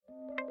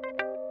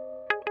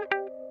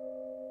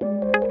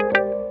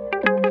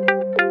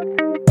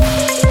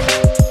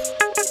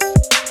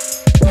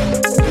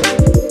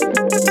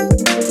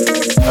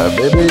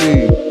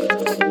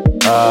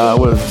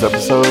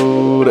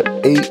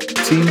episode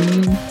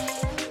 18.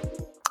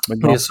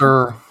 Yes,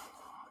 sir.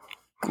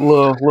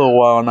 Little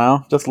while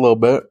now, just a little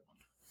bit.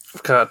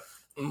 Got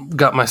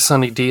my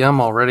Sunny D.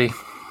 I'm all ready.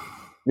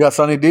 You got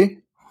Sunny D?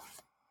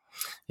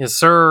 Yes,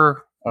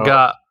 sir.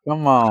 Oh,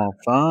 come on,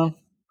 son.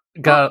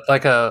 Got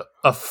like a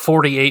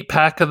 48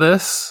 pack of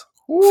this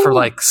for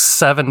like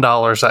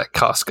 $7 at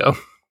Costco.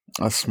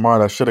 That's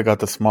smart. I should have got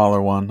the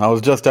smaller one. I was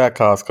just at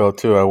Costco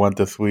too. I went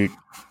this week.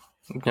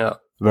 Yeah.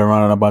 Been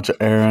running a bunch of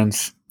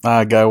errands.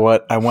 I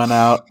went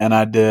out and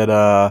I did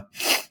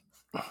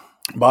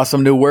bought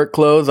some new work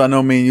clothes. I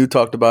know me and you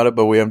talked about it,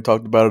 but we haven't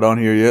talked about it on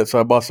here yet. So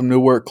I bought some new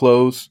work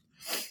clothes.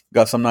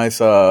 Got some nice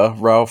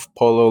Ralph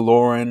Polo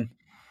Lauren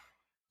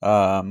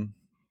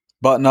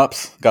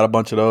button-ups. Got a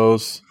bunch of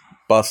those.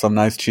 Bought some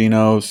nice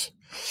chinos.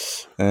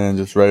 And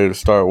just ready to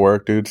start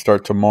work, dude.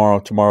 Start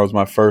tomorrow. Tomorrow's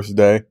my first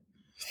day.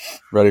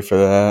 Ready for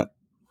that.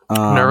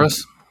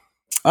 Nervous?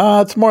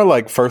 It's more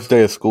like first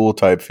day of school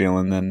type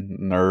feeling than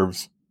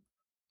nerves.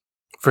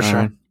 For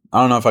sure.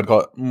 I don't know if I'd call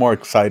it more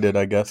excited,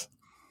 I guess.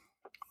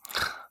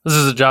 This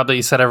is a job that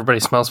you said everybody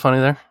smells funny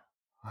there?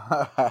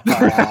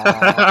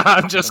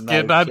 I'm just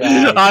kidding.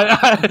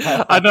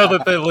 I know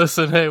that they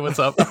listen. Hey, what's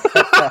up?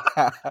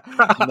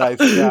 Nice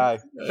guy.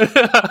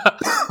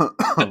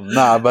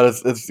 Nah, but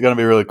it's going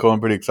to be really cool. I'm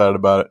pretty excited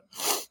about it.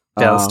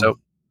 Yeah, that's dope.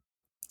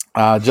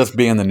 Just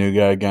being the new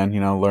guy again,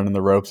 learning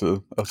the ropes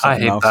of something I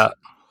hate else. that.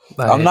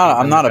 I'm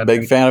not a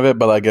big fan of it,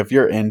 but like if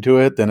you're into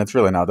it, then it's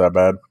really not that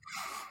bad.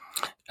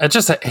 I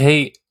just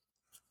hate,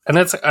 and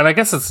I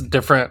guess it's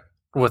different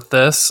with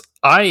this.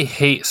 I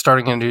hate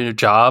starting a new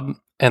job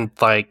and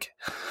like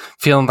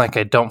feeling like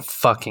I don't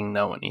fucking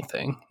know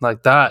anything.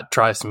 Like that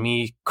drives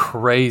me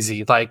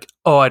crazy. Like,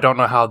 oh, I don't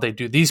know how they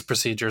do these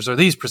procedures, or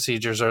they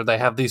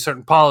have these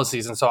certain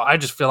policies, and so I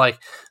just feel like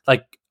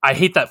I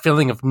hate that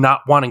feeling of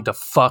not wanting to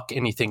fuck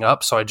anything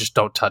up, so I just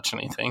don't touch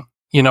anything.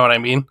 You know what I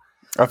mean?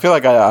 I feel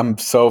like I'm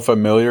so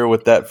familiar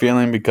with that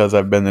feeling because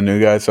I've been the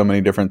new guy so many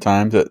different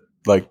times at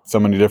like so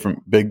many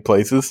different big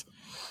places.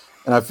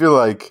 And I feel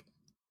like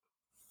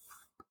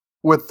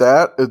with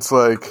that, it's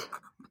like,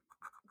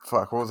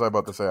 fuck, what was I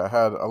about to say?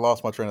 I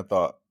lost my train of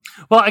thought.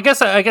 Well, I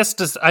guess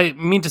I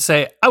mean to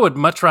say I would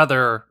much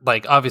rather,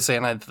 like, obviously,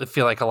 and I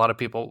feel like a lot of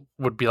people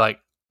would be like,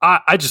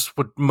 I just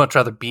would much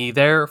rather be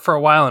there for a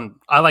while, and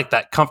I like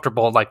that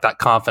comfortable, like that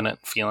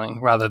confident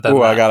feeling rather than.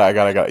 Oh, I got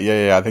it.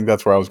 Yeah. I think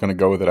that's where I was going to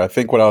go with it. I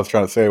think what I was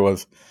trying to say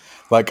was,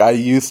 like, I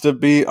used to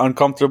be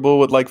uncomfortable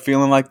with like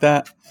feeling like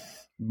that,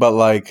 but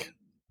like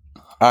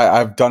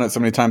I've done it so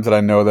many times that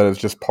I know that it's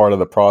just part of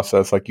the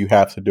process. Like you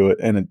have to do it,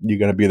 and you're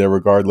going to be there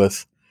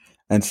regardless.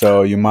 And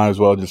so you might as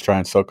well just try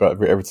and soak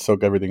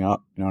everything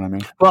up. You know what I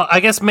mean? Well,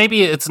 I guess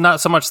maybe it's not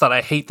so much that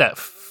I hate that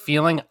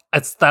feeling.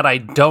 It's that I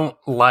don't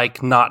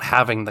like not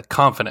having the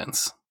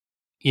confidence.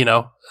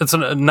 It's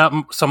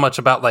not so much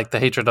about like the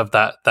hatred of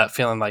that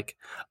feeling like,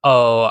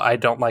 oh, I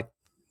don't like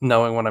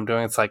knowing what I'm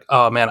doing. It's like,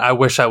 oh man, I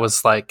wish I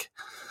was like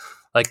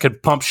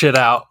could pump shit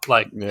out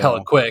like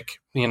hella quick,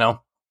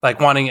 like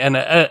wanting, and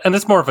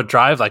it's more of a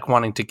drive, like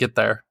wanting to get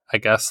there, I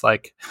guess,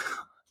 like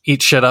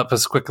eat shit up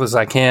as quickly as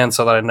I can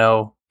so that I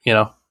know,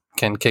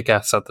 can kick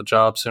ass at the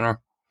job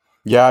sooner.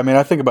 Yeah, I mean,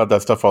 I think about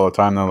that stuff all the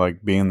time, though,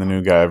 like being the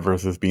new guy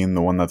versus being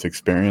the one that's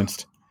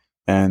experienced.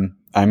 And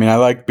I mean, I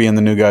like being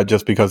the new guy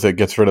just because it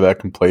gets rid of that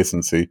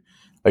complacency.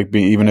 Like,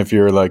 even if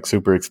you're like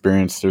super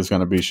experienced, there's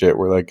going to be shit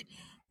where like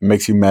it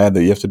makes you mad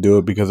that you have to do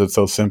it because it's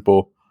so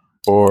simple,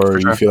 or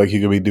you feel like you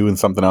could be doing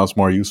something else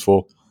more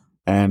useful.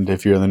 And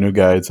if you're the new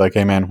guy, it's like,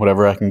 hey man,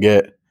 whatever I can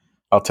get,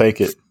 I'll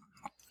take it.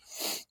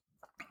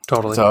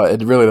 Totally. So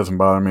it really doesn't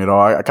bother me at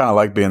all. I kind of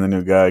like being the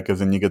new guy because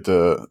then you get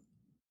to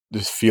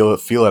just feel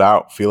it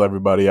out, feel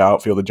everybody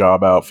out, feel the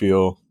job out,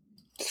 feel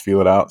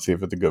it out, see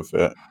if it's a good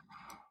fit.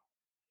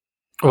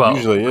 Well, it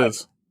usually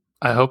is.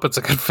 I hope it's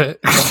a good fit.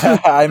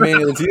 I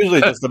mean, it's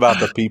usually just about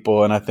the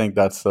people, and I think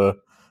that's the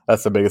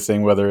biggest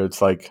thing. Whether it's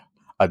like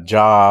a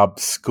job,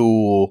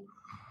 school,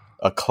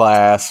 a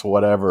class,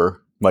 whatever.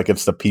 Like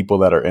it's the people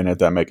that are in it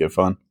that make it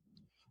fun.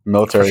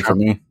 Military for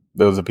me,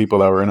 those are the people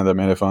that were in it that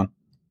made it fun.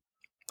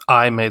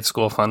 I made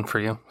school fun for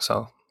you,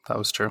 so that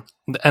was true.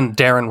 And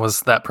Darren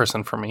was that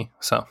person for me.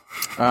 So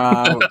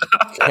Ken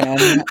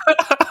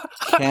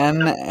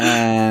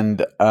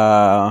and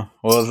what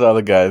was the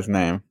other guy's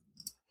name?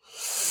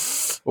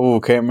 Oh,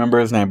 can't remember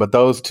his name. But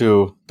those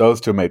two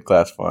made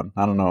class fun.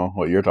 I don't know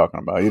what you're talking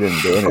about. You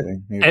didn't do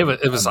anything.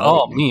 It was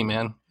all me,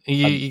 man.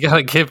 You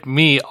gotta give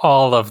me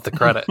all of the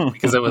credit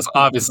because it was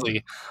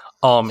obviously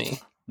all me.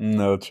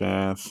 No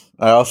chance.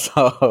 I also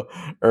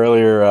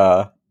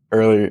not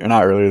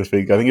earlier this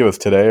week. I think it was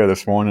today or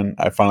this morning.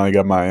 I finally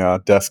got my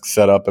desk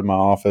set up in my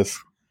office.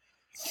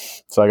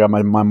 So I got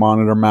my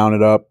monitor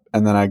mounted up,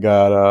 and then I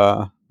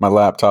got my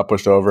laptop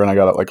pushed over, and I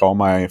got like all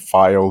my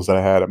files that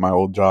I had at my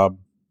old job,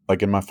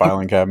 like in my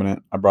filing cabinet.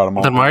 I brought them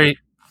all. Then why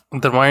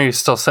are you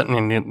still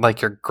sitting in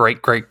like your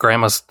great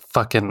grandma's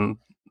fucking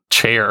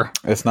chair?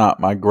 It's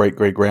not my great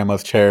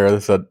grandma's chair.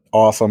 It's an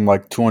awesome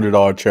like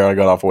 $200 chair I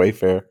got off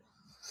Wayfair.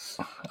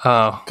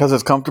 Oh, because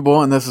it's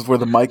comfortable, and this is where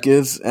the mic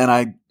is,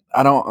 and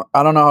I don't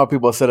know how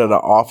people sit at an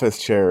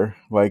office chair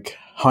like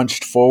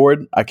hunched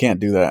forward. I can't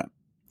do that.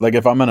 Like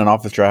if I'm in an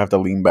office chair, I have to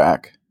lean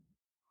back.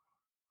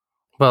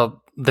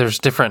 Well, there's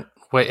different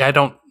way. I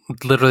don't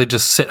literally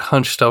just sit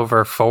hunched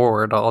over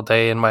forward all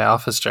day in my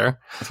office chair.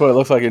 That's what it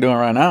looks like you're doing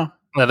right now.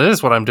 That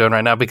is what I'm doing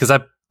right now because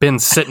I've been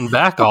sitting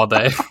back all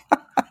day.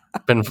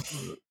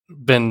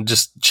 been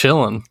just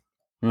chilling.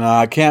 No,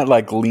 I can't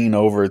like lean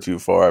over too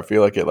far. I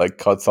feel like it like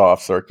cuts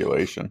off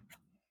circulation.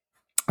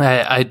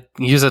 I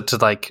use it to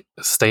like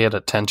stay at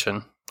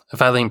attention.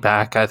 If I lean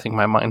back, I think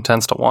my mind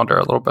tends to wander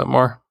a little bit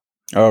more.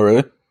 Oh,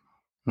 really?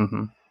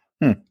 Mm-hmm.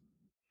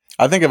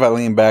 I think if I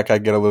lean back, I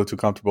get a little too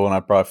comfortable and I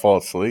probably fall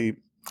asleep.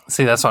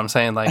 See, that's what I'm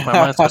saying. Like my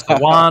mind starts to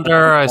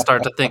wander. I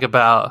start to think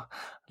about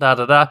da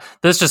da da.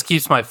 This just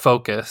keeps my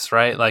focus,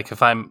 right? Like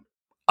if I'm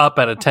up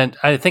at attention,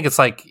 I think it's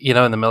like, you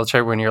know, in the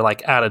military when you're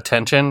like at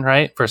attention,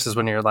 right? Versus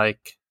when you're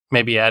like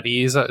maybe at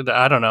ease.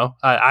 I don't know.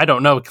 I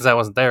don't know because I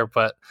wasn't there.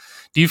 But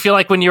do you feel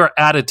like when you were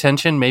at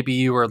attention, maybe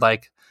you were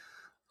like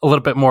a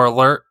little bit more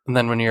alert, and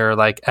then when you're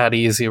like at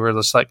ease, you were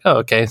just like, oh,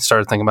 okay,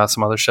 started thinking about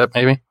some other shit,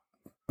 maybe.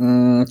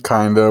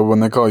 Kind of.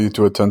 When they call you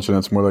to attention,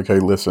 it's more like, hey,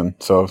 listen.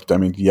 So, I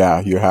mean, yeah,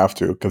 you have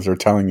to because they're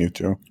telling you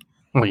to.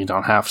 Well, you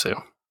don't have to.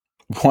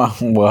 Well,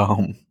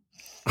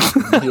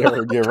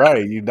 you're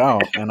right. You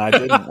don't. And I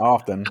didn't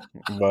often.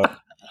 But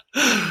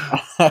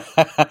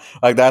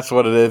like that's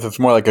what it is. It's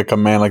more like a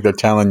command, like they're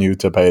telling you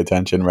to pay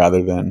attention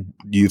rather than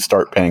you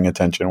start paying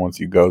attention once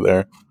you go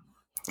there.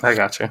 I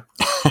got you.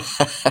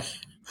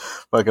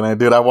 Fucking I,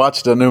 dude, I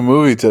watched a new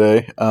movie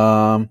today.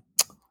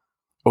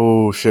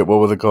 Oh shit, what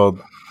was it called?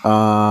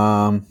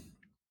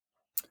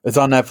 It's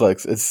on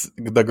Netflix. It's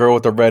the girl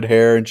with the red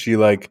hair and she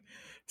like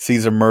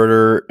sees a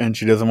murder and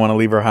she doesn't want to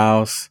leave her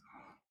house.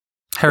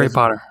 Harry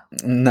Potter.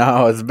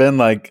 No, it's been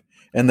like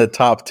in the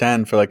top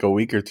 10 for like a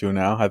week or two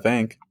now, I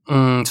think.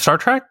 Star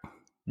Trek?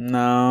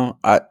 No,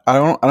 I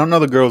don't know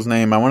the girl's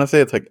name. I want to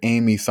say it's like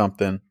Amy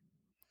something.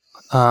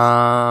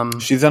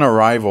 Is She's in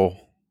Arrival.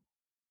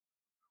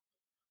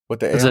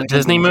 With the it a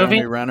Disney and movie?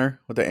 Jeremy Renner,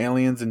 with the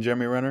aliens and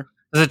Jeremy Renner.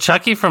 Is it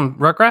Chucky from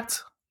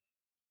Rugrats?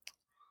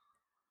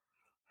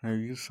 Are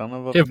you son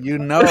of a? You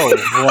know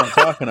who I'm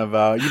talking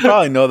about. You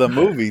probably know the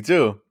movie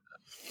too.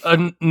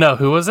 No,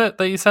 who was it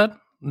that you said?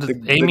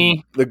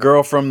 Amy, the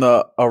girl from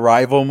the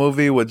Arrival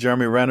movie with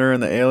Jeremy Renner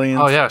and the aliens.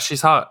 Oh yeah,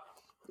 she's hot.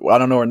 Well, I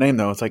don't know her name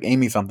though. It's like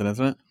Amy something,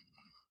 isn't it?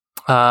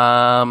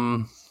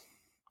 All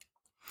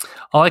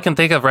I can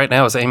think of right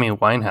now is Amy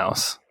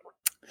Winehouse.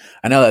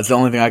 I know that's the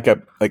only thing I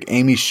kept like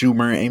Amy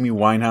Schumer, Amy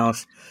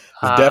Winehouse.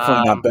 It's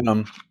definitely not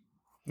them.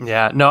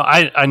 Yeah, no,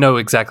 I know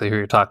exactly who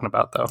you're talking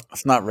about though.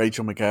 It's not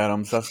Rachel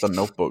McAdams. That's the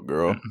Notebook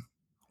girl.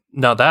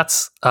 No,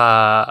 that's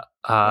right?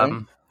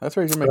 That's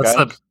Rachel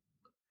McAdams.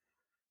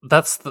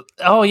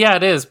 Oh yeah,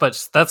 it is.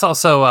 But that's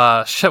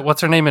also shit.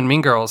 What's her name in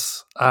Mean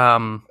Girls?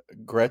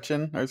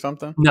 Gretchen or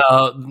something.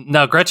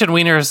 No. Gretchen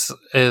Wieners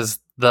is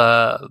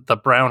the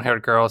brown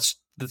haired girl.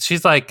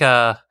 She's like,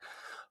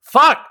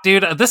 fuck,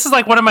 dude. This is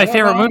like one of my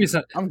favorite movies.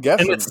 I'm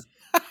guessing.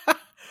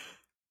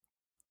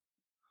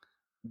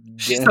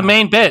 She's the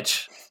main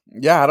bitch.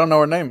 Yeah, I don't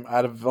know her name.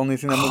 I've only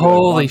seen that movie.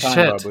 Holy like one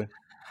time, shit! Probably.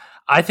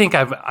 I think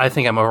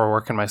I'm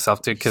overworking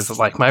myself, dude, because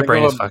like my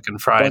brain is fucking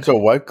fried. A bunch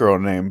of white girl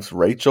names: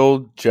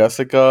 Rachel,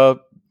 Jessica,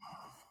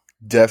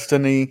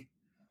 Destiny.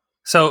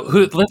 So,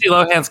 who Lindsay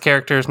Lohan's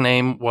character's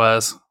name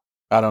was?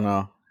 I don't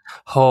know.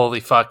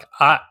 Holy fuck!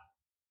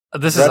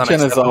 This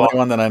Gretchen is the only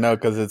one that I know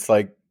because it's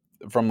like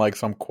from like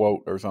some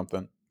quote or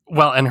something.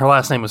 Well, and her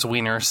last name was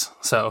Wieners,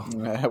 so.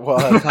 Well,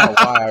 that's not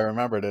why I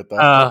remembered it,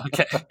 though.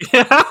 Okay.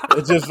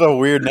 It's just a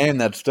weird name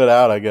that stood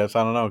out, I guess.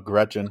 I don't know.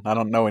 Gretchen. I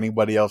don't know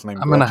anybody else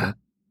named Gretchen.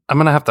 I'm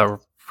going to have to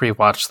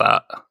rewatch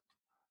that.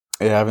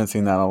 Yeah, I haven't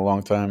seen that in a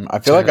long time. I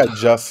feel like I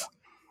just...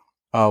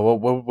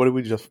 what did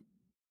we just...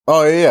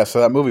 Oh, yeah.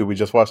 So that movie we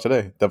just watched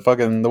today. The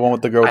one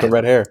with the girl with the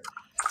red hair.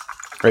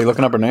 Are you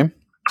looking up her name?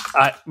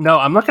 No,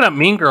 I'm looking up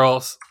Mean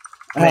Girls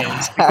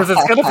names because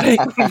it's going to be...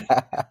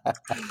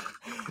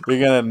 You're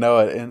going to know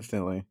it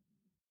instantly.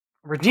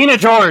 Regina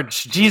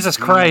George. Jesus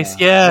Christ.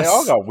 Yes. They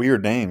all got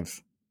weird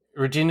names.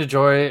 Regina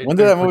George. When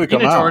did that movie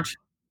come out?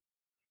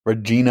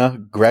 Regina,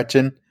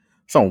 Gretchen.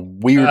 Some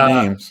weird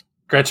names.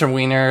 Gretchen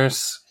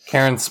Wieners,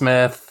 Karen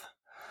Smith,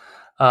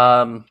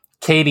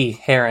 Katie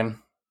Heron.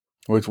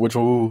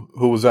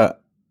 Who was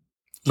that?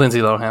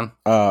 Lindsay Lohan.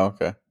 Oh,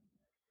 okay.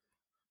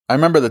 I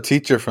remember the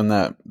teacher from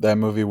that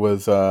movie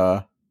was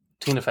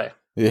Tina Fey.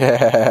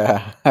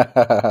 Yeah.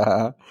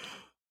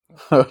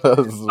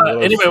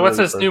 Anyway, what's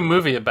this new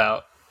movie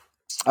about?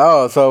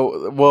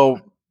 Oh,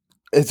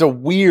 it's a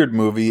weird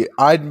movie.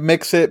 I'd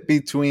mix it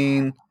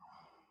between,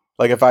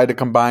 like, if I had to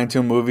combine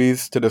two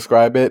movies to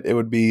describe it, it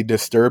would be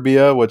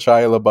Disturbia with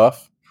Shia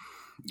LaBeouf,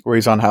 where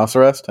he's on house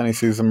arrest and he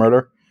sees a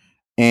murder,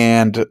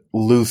 and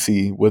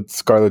Lucy with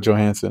Scarlett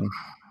Johansson.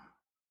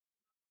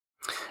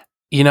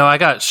 You know, I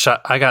got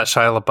Shia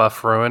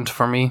LaBeouf ruined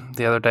for me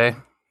the other day.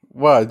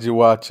 What, did you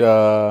watch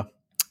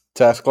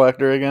Task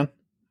Collector again?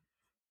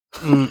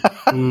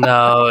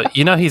 No,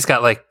 you know he's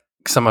got like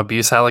some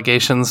abuse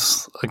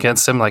allegations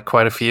against him, like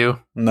quite a few.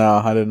 No,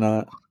 I did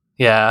not.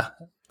 Yeah.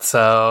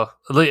 So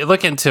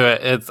look into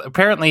it. It's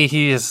apparently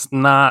he is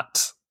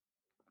not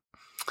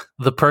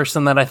the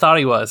person that I thought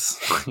he was.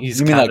 He's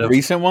You mean kind like of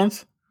recent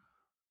ones?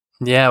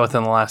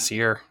 within the last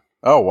year.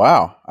 Oh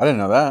wow, I didn't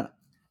know that.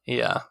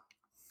 Yeah.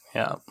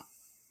 Yeah.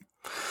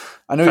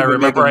 I knew If I he'd been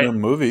remember making right, new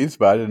movies,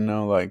 but I didn't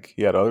know like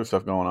he had other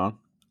stuff going on.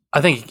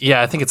 I think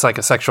it's like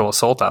a sexual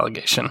assault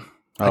allegation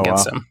Oh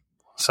against wow, him.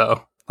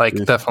 So like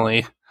jeez.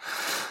 definitely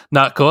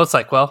not cool. It's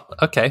like, well,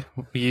 okay,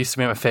 you used to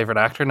be my favorite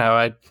actor.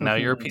 Now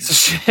you're a piece of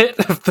shit.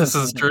 If this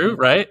is true,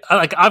 right?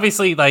 Like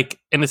obviously, like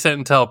innocent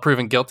until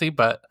proven guilty,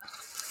 but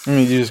I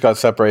mean, you just got to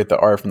separate the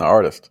art from the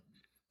artist.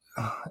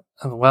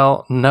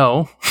 well,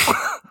 no.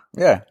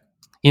 Yeah,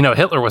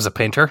 Hitler was a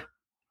painter,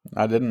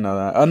 I didn't know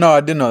that. Oh no,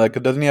 I didn't know that.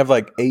 Because doesn't he have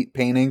like 8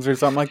 paintings or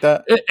something like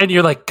that? and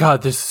you're like,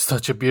 God, this is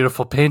such a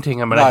beautiful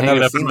painting. I'm No, gonna I've hang it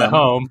never up in seen my them.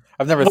 home.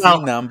 I've never Well,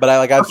 seen them, but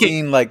I've okay,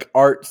 seen like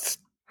art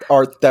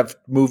theft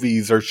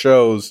movies or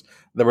shows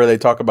where they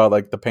talk about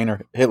like the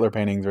painter Hitler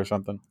paintings or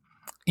something.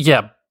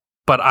 yeah,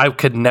 but I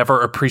could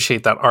never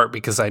appreciate that art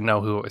because I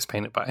know who it was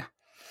painted by.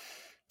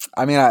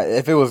 I mean,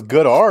 if it was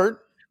good art,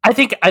 I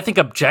think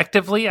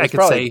objectively, I it's could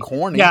probably say,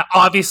 corny. yeah,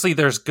 obviously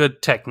there's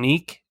good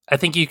technique. I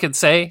think you could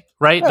say,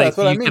 right? Yeah, Like that's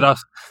what I you mean. could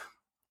also,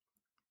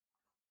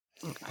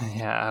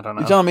 yeah, I don't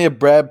You're know. telling me if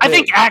Brad I Pitt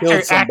think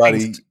killed somebody,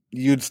 acting's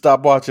you'd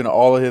stop watching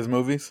all of his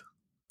movies?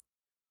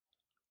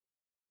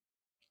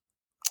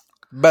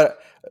 But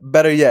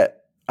better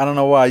yet, I don't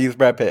know why I use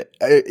Brad Pitt.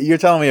 You're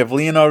telling me if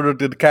Leonardo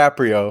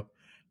DiCaprio.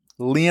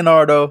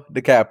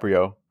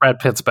 Brad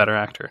Pitt's better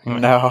actor.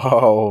 Anyway.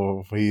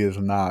 No, he is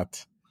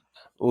not.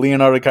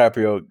 Leonardo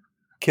DiCaprio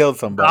killed The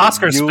somebody.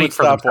 Oscars You would speak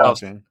for stop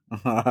themselves. watching. The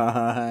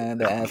I'm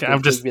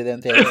Oscars just, speak for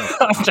themselves.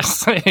 I'm just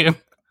saying.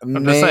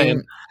 I'm just saying.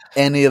 Name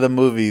any of the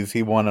movies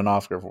he won an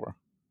Oscar for.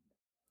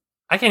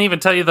 I can't even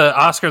tell you the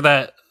Oscar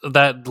that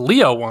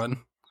Leo won.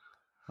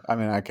 I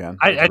mean, I can.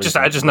 I just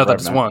know that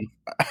it's one.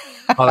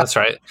 Oh, that's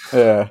right.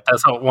 Yeah.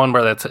 That's the one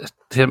where that's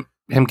him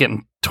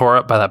getting tore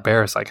up by that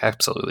bear is like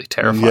absolutely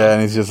terrifying. Yeah,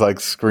 and he's just like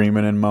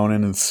screaming and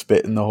moaning and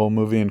spitting the whole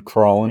movie and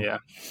crawling. Yeah.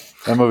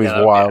 That movie's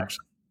that wild.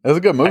 It was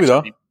a good movie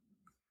though.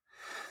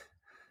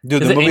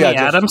 Dude, is the it movie Amy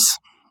Adams?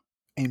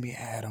 Amy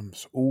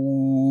Adams.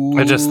 Ooh,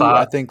 I just thought.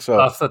 I think so.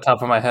 Off the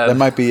top of my head, That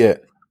might be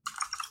it.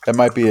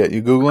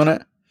 You Googling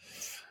it?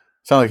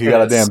 Sound like you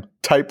got a damn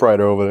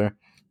typewriter over there.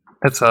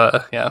 It's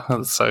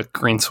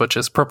green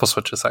switches, purple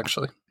switches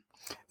actually.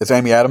 It's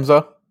Amy Adams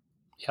though?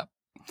 Yeah,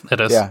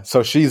 it is. Yeah,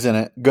 so she's in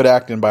it. Good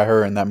acting by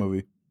her in that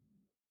movie.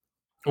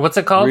 What's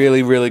it called?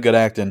 Really, really good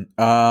acting.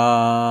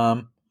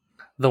 The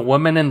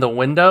Woman in the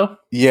Window?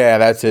 Yeah,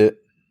 that's it.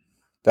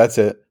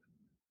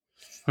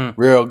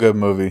 Real good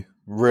movie.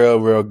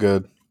 Real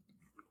good.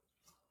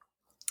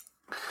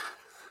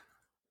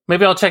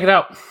 Maybe I'll check it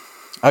out.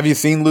 Have you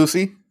seen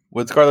Lucy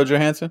with Scarlett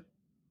Johansson?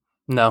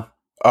 No.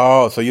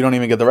 Oh, so you don't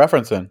even get the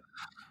reference in.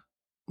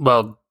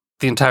 Well,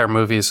 the entire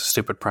movie is a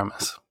stupid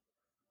premise.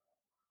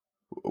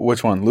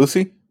 Which one?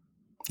 Lucy?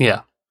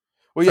 Yeah.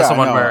 Well, yeah,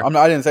 I know.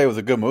 I didn't say it was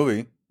a good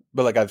movie,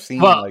 but like I've seen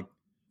like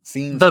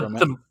scenes from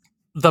it.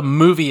 The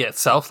movie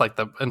itself, like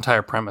the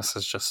entire premise,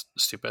 is just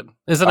stupid.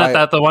 Isn't it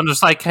that the one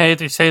just like, hey,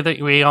 they say that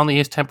we only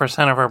use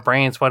 10% of our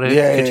brains? What could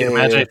you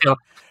imagine?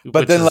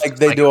 But then like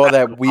they do all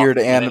that weird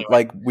and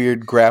like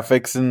weird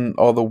graphics and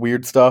all the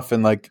weird stuff,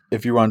 and like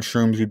if you were on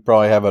shrooms, you'd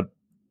probably have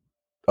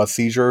a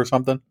seizure or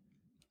something.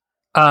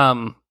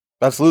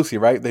 That's Lucy,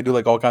 right? They do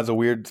like all kinds of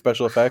weird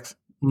special effects.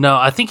 No,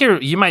 I think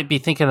you might be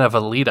thinking of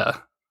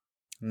Alita.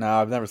 No,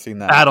 I've never seen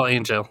that. Battle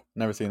Angel.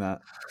 Never seen that.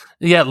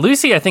 Yeah,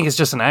 Lucy, I think is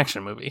just an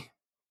action movie.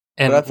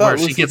 And but I thought where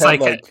Lucy she gets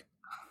had, like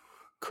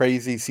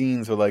crazy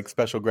scenes with like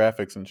special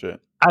graphics and shit.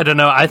 I don't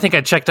know. I think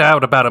I checked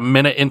out about a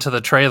minute into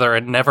the trailer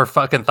and never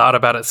fucking thought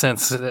about it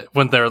since.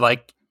 When they're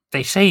like,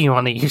 they say you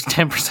want to use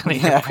 10%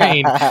 of your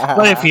brain.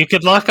 What if you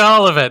could lock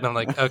all of it? And I'm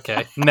like,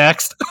 okay,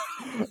 next.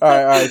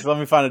 All right. So let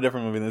me find a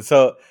different movie then.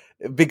 So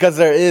because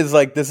there is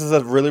like this is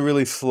a really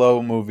really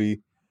slow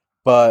movie,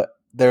 but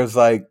there's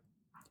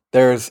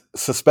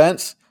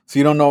suspense, so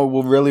you don't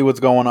know really what's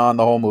going on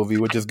the whole movie,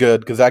 which is good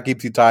because that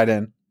keeps you tied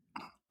in.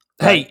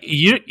 Hey,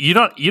 you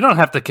don't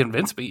have to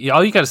convince me.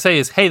 All you got to say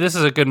is, "Hey, this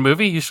is a good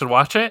movie. You should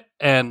watch it."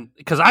 And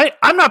because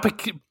I'm not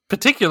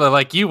particular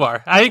like you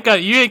are,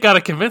 you ain't got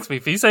to convince me.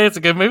 If you say it's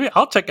a good movie,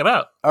 I'll check it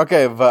out.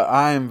 Okay, but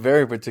I'm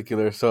very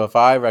particular. So if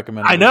I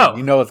recommend, I know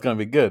you know it's going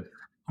to be good.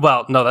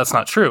 Well, no, that's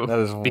not true. That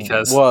is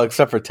because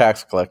except for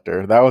Tax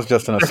Collector, that was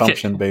just an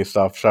assumption based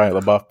off Shia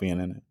LaBeouf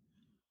being in it.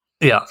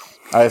 Yeah,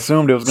 I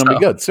assumed it was going to be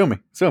good. Sue me.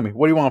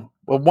 What do you want?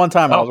 Well, one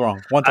time I was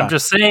wrong. One time.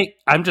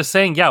 I'm just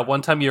saying. Yeah,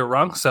 one time you were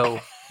wrong.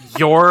 So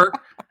your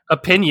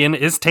opinion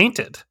is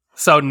tainted.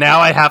 So now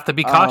I have to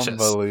be cautious.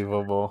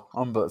 Unbelievable.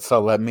 So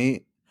let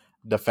me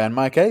defend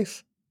my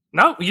case.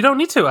 No, you don't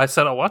need to. I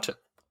said I'll watch it.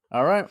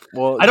 All right.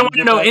 Well, I don't want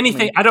to know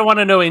anything. I don't want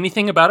to know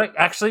anything about it,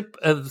 actually.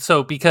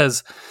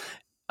 Because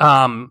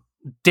Darren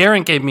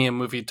gave me a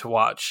movie to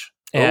watch,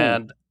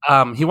 and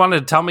he wanted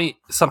to tell me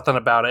something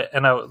about it,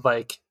 and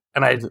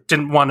I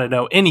didn't want to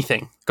know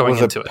anything going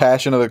into it.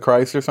 Passion of the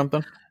Christ or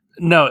something?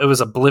 No, it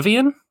was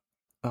Oblivion.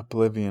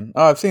 Oblivion.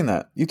 Oh, I've seen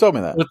that. You told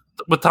me that. with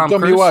You Tom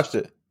told me you Cruise. watched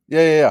it.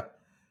 Yeah, yeah, yeah.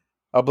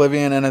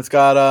 Oblivion, and it's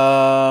got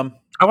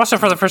I watched it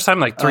for the first time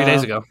like 3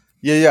 days ago.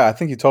 yeah, yeah. I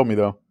think you told me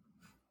though.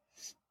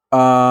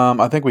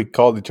 I think we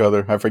called each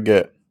other. I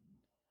forget.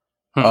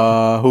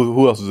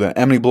 Who else is in it?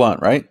 Emily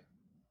Blunt, right?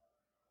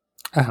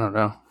 I don't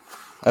know.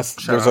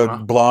 There's a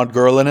blonde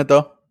girl in it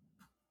though,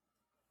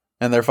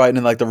 and they're fighting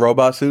in like the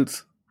robot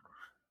suits.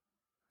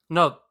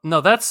 No,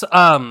 that's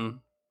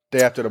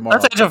Day After Tomorrow.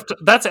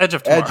 That's Edge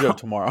of Tomorrow. Edge of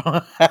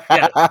Tomorrow.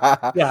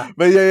 Yeah.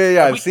 But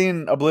yeah. I've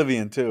seen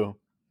Oblivion too.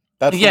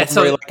 That's the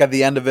one where, like, at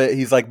the end of it,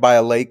 he's like by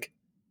a lake.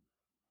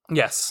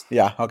 Yes.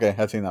 Yeah. Okay,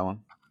 I've seen that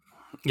one.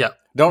 Yeah.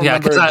 Don't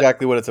remember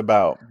exactly what it's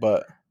about,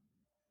 but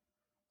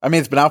I mean,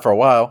 it's been out for a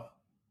while.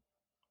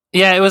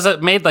 Yeah, it was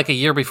made like a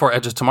year before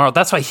Edge of Tomorrow.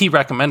 That's why he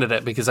recommended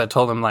it, because I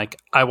told him like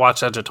I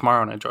watched Edge of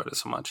Tomorrow and I enjoyed it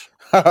so much.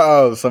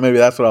 Oh, so maybe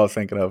that's what I was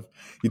thinking of.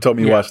 You told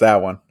me you watched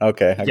that one.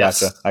 Okay, I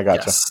gotcha.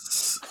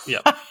 Yes.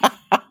 Yep.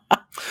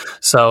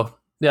 So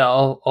yeah,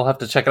 I'll have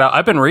to check it out.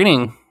 I've been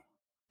reading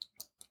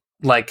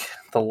like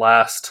the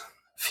last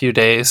few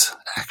days,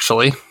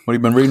 actually. What have you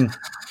been reading?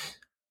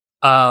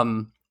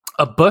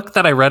 A book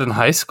that I read in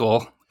high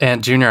school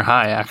and junior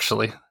high,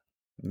 actually.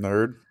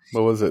 Nerd.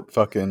 What was it?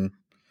 Fucking.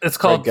 It's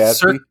called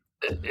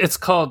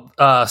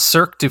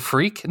Cirque du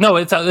Freak. No,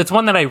 it's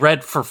one that I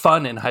read for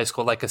fun in high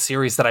school, like a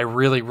series that I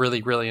really,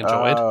 really, really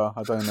enjoyed. Oh,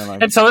 I thought you meant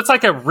like. And so it's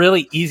like a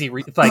really easy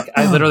read. Like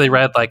I literally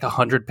read like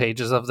 100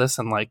 pages of this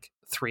in like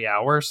 3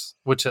 hours,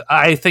 which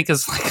I think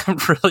is like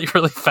really,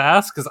 really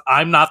fast, because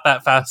I'm not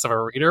that fast of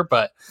a reader.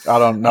 But I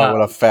don't know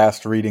what a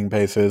fast reading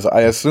pace is.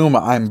 I assume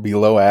I'm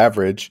below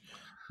average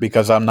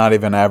because I'm not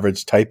even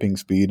average typing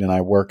speed, and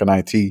I work in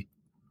IT.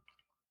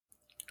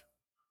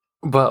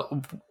 But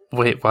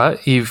wait,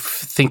 what? You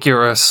think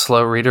you're a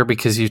slow reader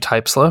because you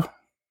type slow?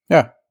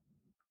 Yeah.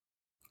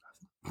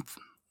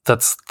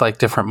 That's like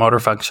different motor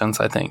functions,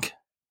 I think.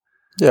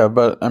 Yeah,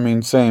 but I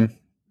mean, same,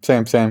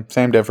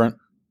 different.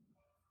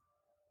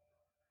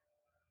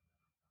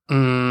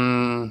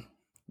 Reading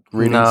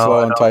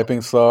slow and typing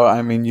slow.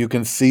 I mean, you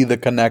can see the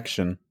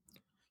connection.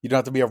 You don't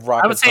have to be a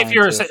rocket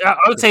scientist. I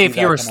would say if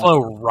you're a slow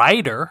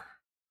writer,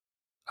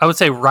 I would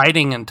say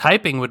writing and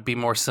typing would be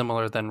more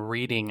similar than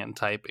reading and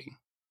typing.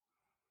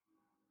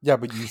 Yeah,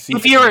 but you see,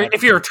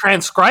 if you're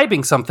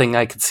transcribing something,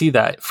 I could see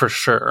that for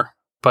sure.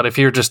 But if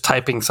you're just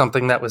typing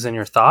something that was in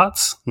your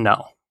thoughts,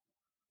 no.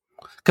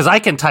 Because I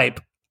can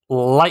type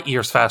light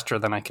years faster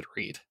than I could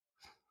read.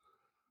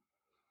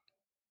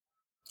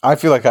 I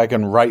feel like I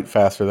can write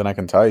faster than I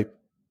can type.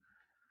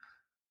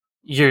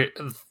 Dude,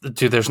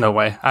 there's no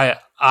way.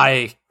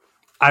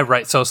 I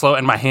write so slow,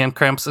 and my hand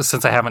cramps.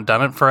 Since I haven't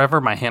done it forever,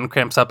 my hand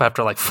cramps up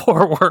after like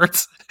 4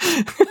 words.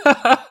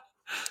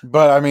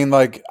 But I mean,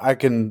 like,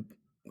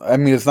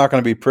 it's not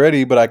going to be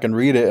pretty, but I can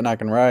read it and I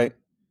can write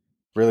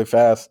really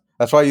fast.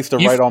 That's why I used to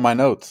write all my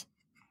notes.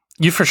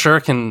 You for sure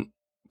can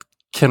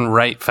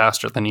write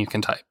faster than you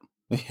can type.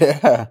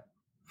 Yeah.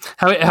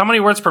 How many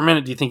words per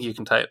minute do you think you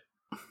can type?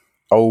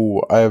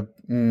 Oh, I have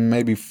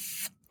maybe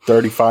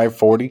 35,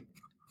 40.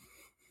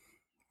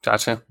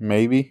 Gotcha.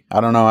 Maybe.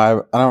 I don't know.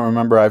 I don't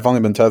remember. I've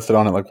only been tested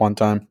on it like one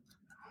time.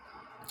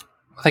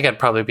 I think I'd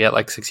probably be at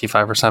like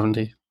 65 or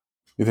 70.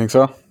 You think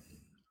so?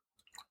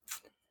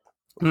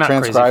 I'm not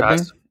transcribing,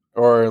 crazy fast.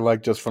 Or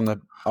like just from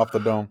off the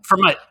dome?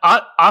 From my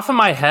off of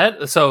my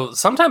head. So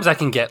sometimes I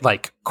can get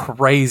like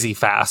crazy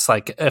fast.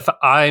 Like if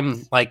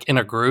I'm like in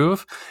a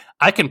groove,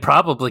 I can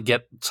probably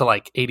get to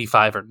like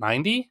 85 or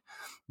 90.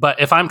 But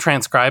if I'm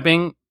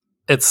transcribing,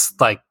 it's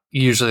like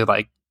usually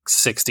like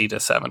 60 to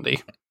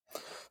 70.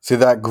 See,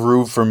 that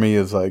groove for me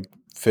is like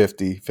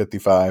 50,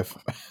 55.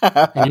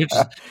 And you're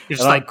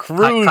just like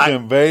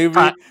cruising, baby.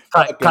 4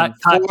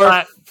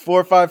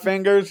 or 5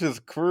 fingers,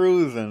 just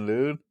cruising,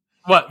 dude.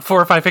 What,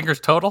 4 or 5 fingers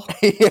total?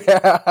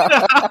 Yeah.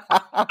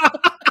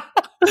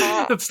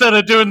 Instead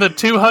of doing the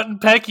 2 hunting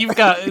peck,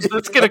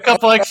 let's get a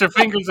couple extra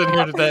fingers in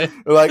here today.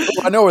 Like,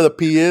 I know where the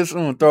P is.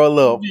 Throw a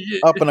little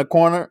up in the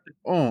corner.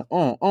 I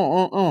know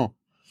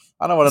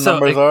what the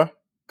numbers are.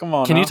 Come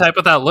on. Can you type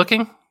without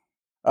looking?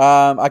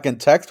 I can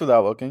text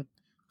without looking.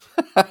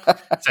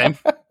 Same.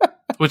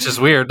 Which is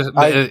weird.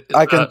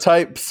 I can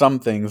type some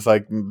things,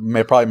 like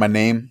probably my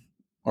name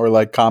or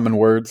like common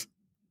words.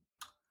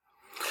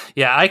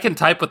 Yeah, I can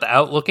type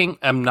without looking.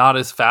 I'm not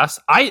as fast.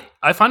 I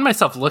find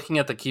myself looking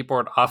at the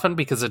keyboard often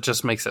because it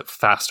just makes it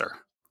faster.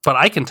 But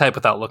I can type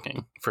without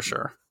looking, for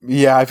sure.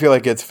 Yeah, I feel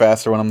like it's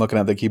faster when I'm looking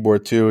at the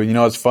keyboard, too. And you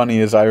know what's funny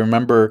is I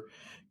remember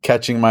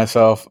catching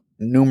myself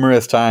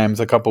numerous times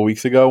a couple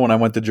weeks ago when I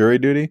went to jury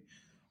duty,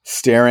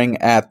 staring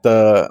at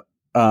the,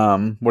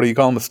 what do you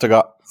call them?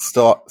 The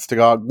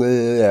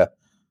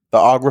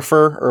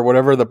stenographer or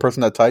whatever, the person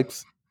that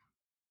types.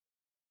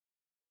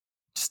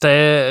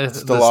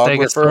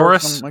 Stegosaurus or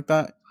something like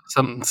that.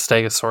 Some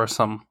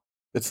Stegosaurus.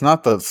 It's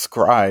not the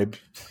scribe.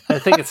 I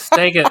think it's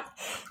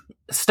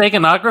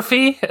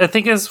steganography. I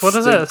think is what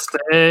is it?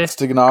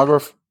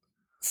 Steganography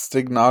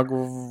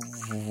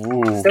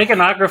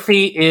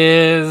Steganography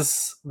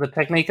is the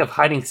technique of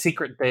hiding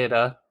secret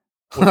data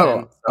within.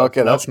 So,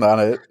 Okay, nope. that's not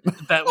it.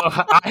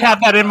 I had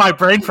that in my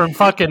brain from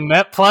fucking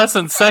Net Plus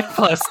and Sec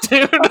Plus,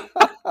 dude.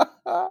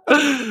 Oh,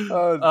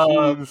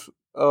 jeez.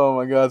 Oh,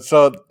 my God.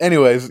 So,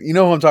 anyways, you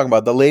know who I'm talking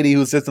about. The lady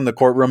who sits in the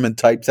courtroom and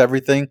types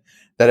everything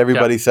that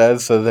everybody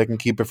says so they can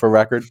keep it for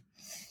record.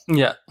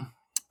 Yeah.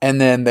 And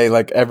then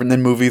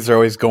then movies are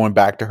always going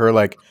back to her,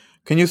 like,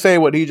 can you say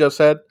what he just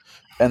said?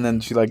 And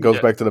then she, like, goes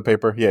back to the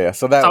paper. Yeah.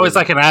 So It's that always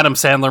lady. like an Adam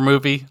Sandler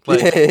movie.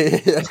 Like,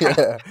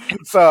 Yeah.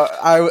 So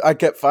I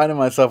kept finding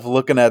myself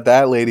looking at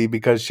that lady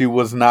because she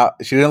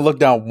didn't look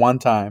down one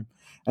time.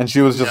 And she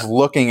was just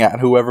looking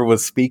at whoever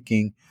was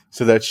speaking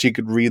so that she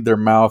could read their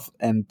mouth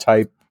and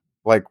type,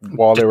 like,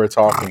 while they were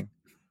talking.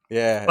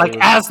 Yeah. like It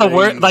was as the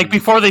word, like crazy.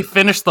 before they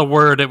finished the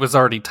word, it was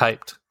already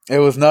typed. It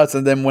was nuts.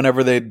 And then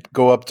whenever they'd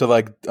go up to,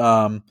 like,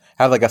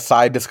 have like a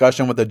side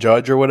discussion with the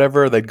judge or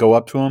whatever, they'd go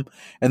up to him.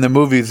 In the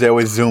movies, they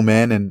always zoom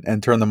in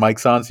and turn the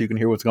mics on so you can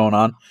hear what's going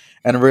on.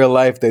 And in real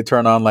life, they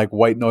turn on like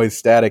white noise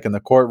static in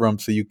the courtroom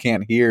so you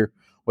can't hear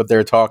what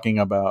they're talking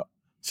about,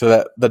 so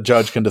that the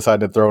judge can decide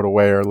to throw it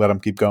away or let them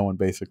keep going.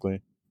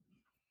 Basically,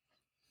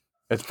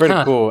 it's pretty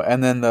cool.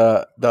 And then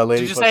the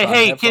lady Did you puts say, on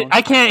 "Hey, headphones.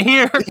 I can't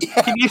hear.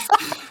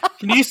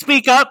 Can you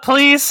speak up,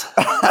 please?"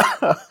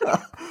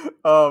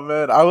 Oh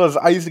man,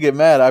 I used to get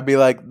mad. I'd be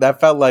like, that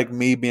felt like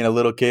me being a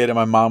little kid and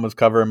my mom was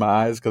covering my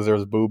eyes because there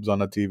was boobs on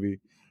the TV.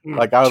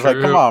 Like I was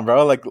like, come on,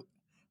 bro. Like,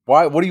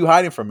 why? What are you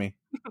hiding from me?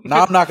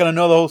 Now I'm not gonna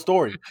know the whole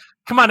story.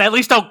 Come on, at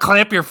least don't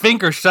clamp your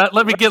fingers shut.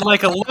 Let me get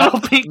like a little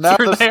peek Now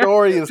through the there.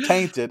 story is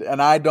tainted, and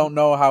I don't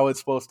know how it's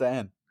supposed to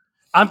end.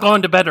 I'm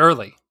going to bed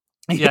early.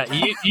 Yeah,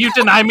 you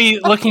deny me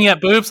looking at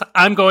boobs.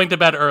 I'm going to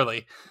bed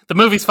early. The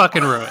movie's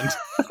fucking ruined.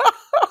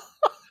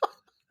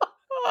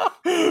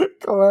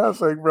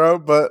 Classic, bro.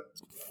 But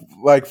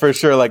like for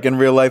sure, like in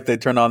real life, they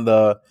turn on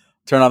the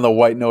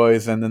white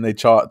noise, and then they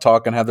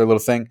talk and have their little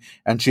thing.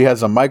 And she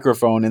has a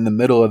microphone in the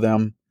middle of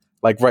them,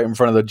 like right in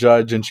front of the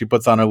judge, and she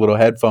puts on her little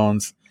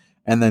headphones,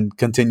 and then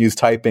continues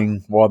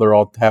typing while they're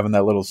all having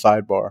that little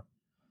sidebar.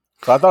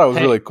 So I thought it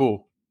was really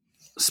cool.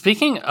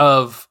 Speaking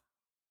of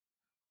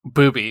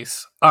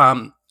boobies,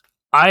 in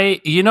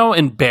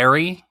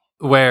Barry,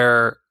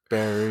 where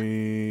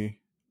Barry,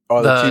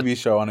 the TV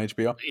show on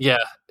HBO. Yeah,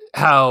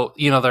 how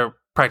they're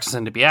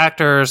practicing to be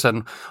actors,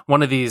 and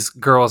one of these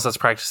girls that's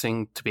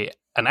practicing to be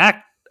an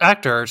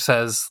actor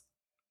says,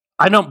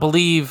 "I don't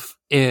believe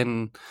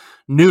in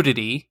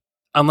nudity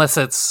unless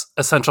it's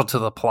essential to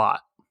the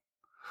plot."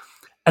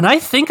 And I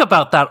think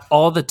about that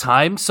all the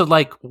time. So,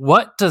 like,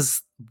 what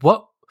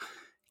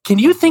can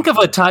you think of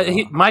a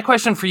time? My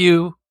question for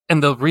you,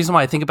 and the reason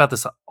why I think about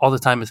this all the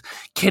time is,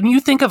 can you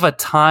think of a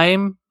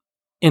time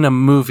in a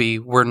movie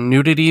where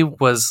nudity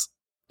was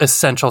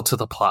essential to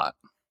the plot?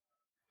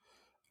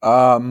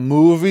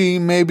 Movie,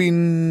 maybe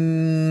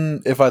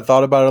if I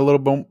thought about it a little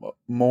bit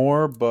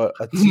more, but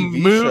a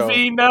TV show.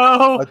 Movie,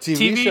 no. A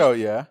TV show,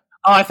 yeah.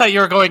 Oh, I thought you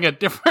were going a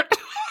different...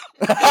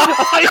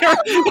 I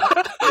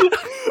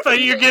thought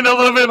you were getting a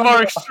little bit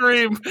more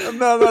extreme.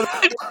 No.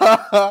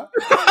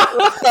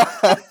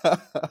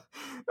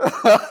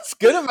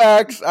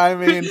 Skinamax, I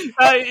mean,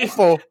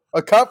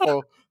 a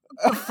couple.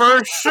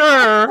 For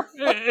sure.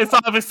 It's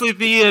obviously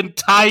the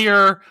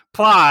entire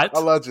plot.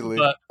 Allegedly.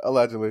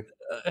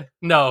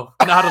 No,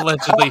 not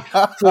allegedly.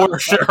 For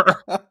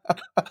sure.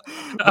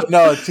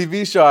 No, a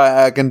TV show,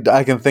 I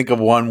can think of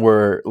one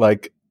where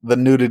like the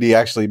nudity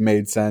actually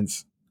made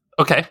sense.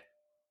 Okay.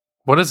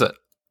 What is it?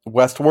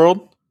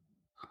 Westworld.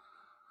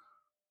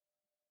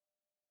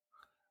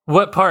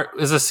 What part?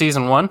 Is this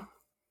season 1?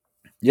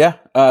 Yeah,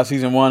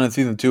 season 1 and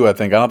season 2, I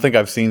think. I don't think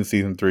I've seen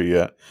season 3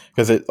 yet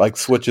because it like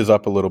switches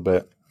up a little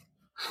bit.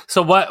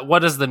 So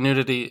what is the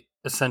nudity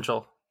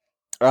essential?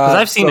 Because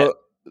I've seen it.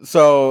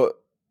 So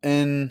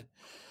in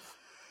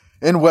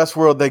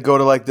Westworld, they go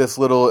to like this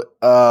little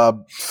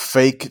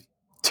fake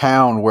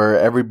town where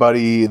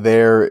everybody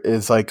there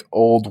is like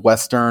old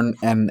Western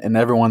and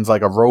everyone's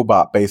like a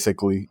robot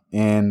basically.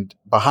 And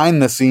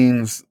behind the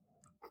scenes,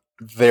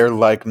 they're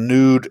like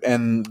nude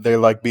and they're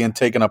like being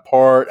taken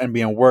apart and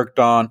being worked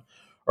on,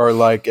 or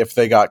like if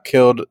they got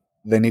killed,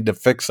 they need to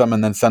fix them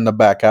and then send them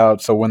back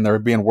out. So when they're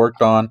being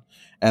worked on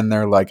and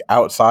they're like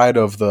outside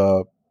of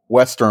the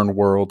Western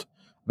world,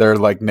 they're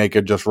like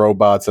naked, just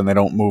robots, and they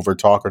don't move or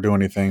talk or do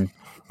anything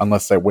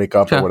unless they wake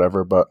up or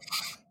whatever.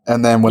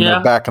 And then when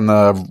they're back in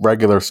the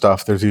regular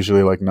stuff, there's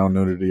usually like no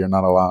nudity or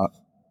not a lot.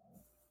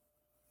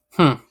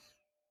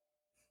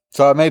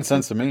 So it made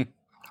sense to me.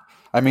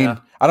 I mean,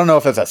 I don't know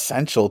if it's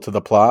essential to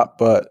the plot,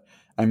 but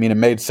I mean, it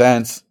made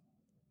sense.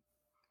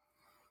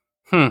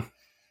 And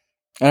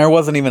there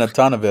wasn't even a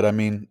ton of it. I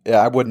mean,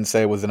 I wouldn't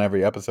say it was in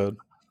every episode.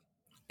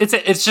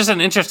 It's just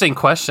an interesting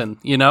question,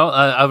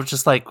 I was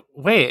just like,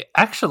 wait,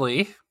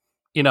 actually,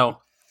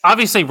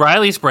 obviously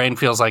Riley's brain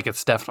feels like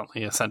it's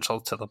definitely essential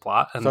to the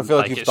plot, and so I feel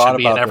like you've thought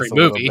about this a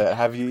little bit.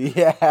 Have you?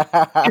 Yeah.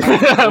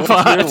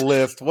 What's your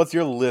list? What's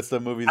your list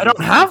of movies? I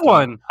don't have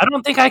one. I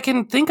don't think I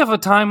can think of a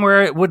time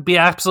where it would be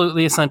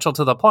absolutely essential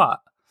to the plot.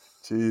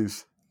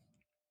 Jeez.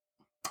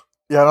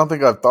 Yeah, I don't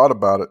think I've thought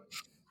about it.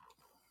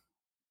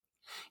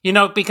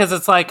 because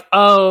it's like,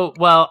 oh,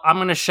 well, I'm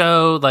going to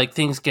show like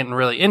things getting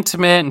really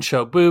intimate and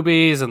show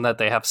boobies and that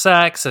they have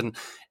sex. And,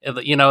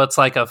 it's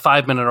like a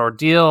 5-minute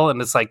ordeal.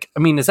 And it's like, I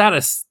mean, is that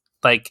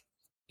like,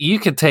 you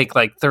could take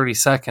like 30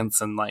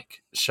 seconds and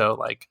like show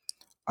like,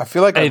 I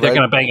feel like hey, they're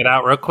going to bang it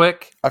out real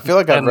quick. I feel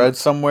like I read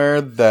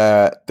somewhere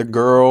that the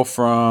girl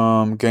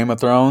from Game of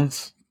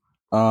Thrones,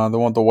 the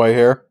one with the white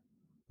hair,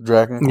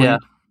 Dragon Queen. Yeah.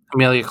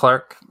 Amelia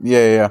Clark.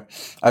 Yeah.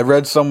 I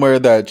read somewhere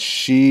that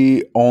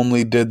she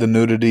only did the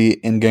nudity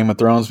in Game of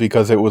Thrones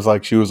because it was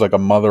like she was like a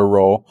mother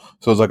role.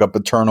 So it was like a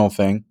paternal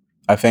thing,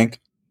 I think.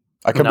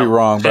 I could be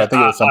wrong, but I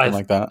think it was something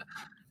like that.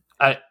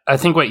 I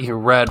think what you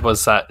read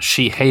was that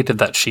she hated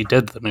that she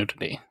did the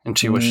nudity and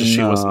she wishes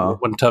she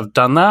wouldn't have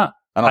done that.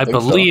 I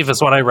believe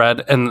is what I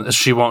read, and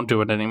she won't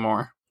do it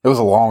anymore. It was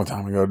a long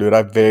time ago, dude.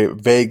 I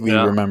vaguely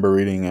remember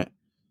reading it.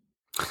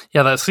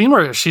 Yeah, that scene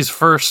where she's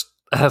first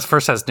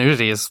has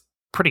nudity is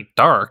pretty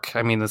dark.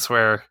 I mean, that's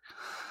where.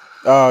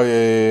 Oh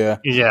yeah.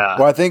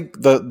 Well, I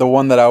think the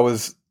one that I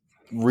was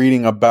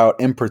reading about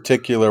in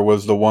particular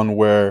was the one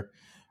where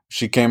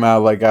she came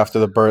out like after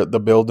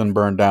the building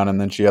burned down,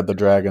 and then she had the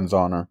dragons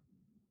on her.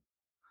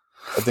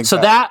 I think so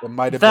that it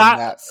might have been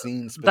that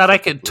scene that I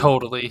could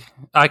totally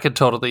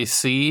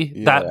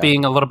see that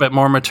being a little bit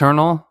more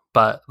maternal,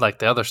 but like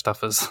the other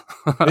stuff is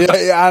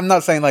yeah, I'm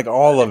not saying like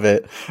all of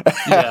it,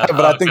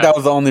 but I think that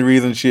was the only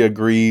reason she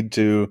agreed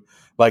to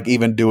like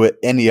even do it.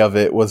 Any of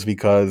it was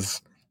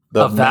because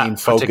the main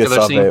focus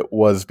of it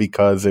was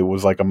because it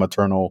was like a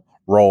maternal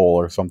role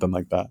or something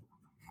like that.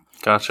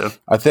 Gotcha.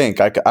 I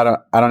think I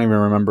don't even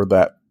remember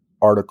that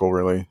article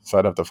really, so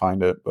I'd have to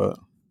find it, but.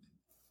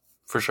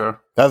 For sure.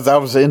 That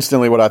was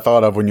instantly what I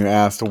thought of when you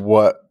asked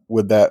what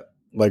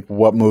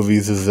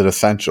movies is it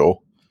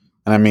essential?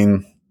 And I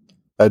mean,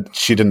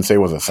 she didn't say it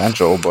was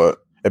essential, but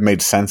it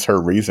made sense,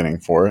 her reasoning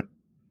for it.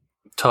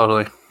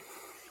 Totally.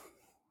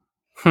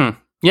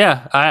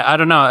 Yeah, I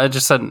don't know.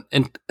 It's an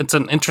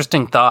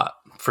interesting thought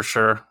for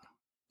sure.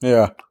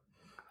 Yeah.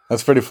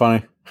 That's pretty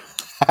funny.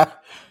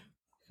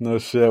 No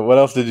shit. What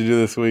else did you do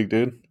this week,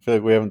 dude? I feel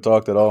like we haven't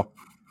talked at all.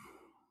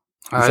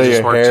 I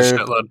just worked a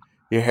shitload.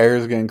 Your hair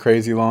is getting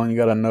crazy long. You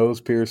got a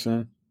nose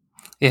piercing.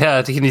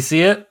 Yeah, can you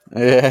see it?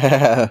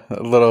 Yeah,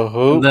 a little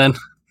hoop.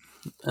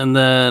 And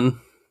then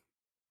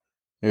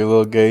your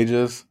little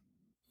gauges.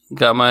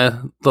 Got my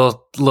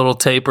little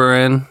taper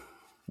in.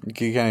 You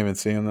can't even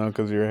see them though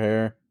because of your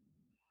hair.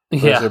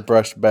 Yeah, they're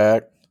brushed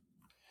back.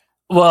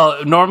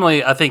 Well,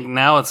 normally I think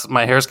now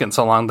my hair's getting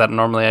so long that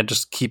normally I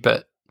just keep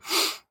it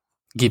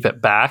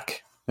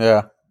back.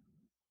 Yeah,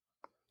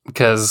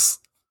 because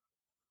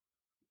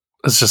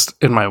it's just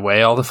in my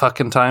way all the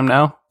fucking time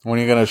now. When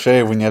are you gonna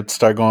shave? When you have to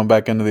start going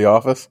back into the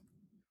office?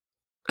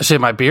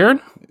 Shave my beard?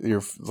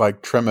 You're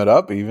like trim it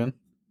up even.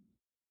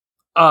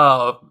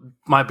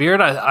 My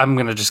beard. I'm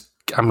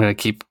gonna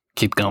keep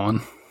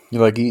going. You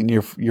like eating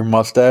your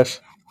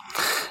mustache?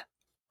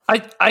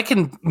 I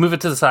can move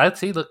it to the side.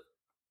 See, look.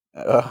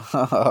 Yeah,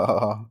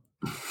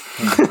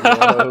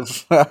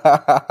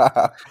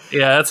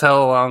 it's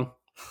hella long.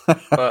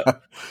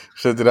 But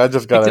shit, dude, I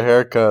just got a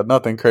haircut.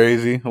 Nothing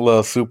crazy. A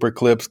little super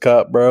clips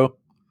cut, bro.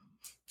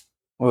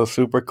 Little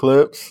super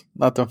clips.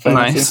 Nothing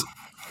fancy.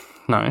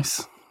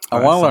 Nice. I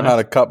want to learn how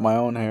to cut my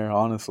own hair,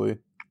 honestly.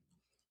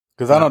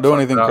 Because I don't do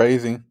anything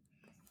crazy.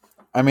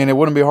 I mean, it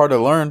wouldn't be hard to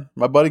learn.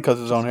 My buddy cuts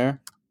his own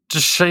hair.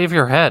 Just shave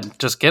your head.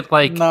 Just get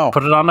put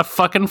it on a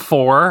fucking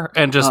 4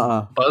 and just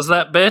buzz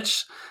that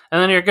bitch,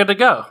 and then you're good to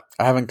go.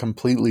 I haven't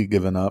completely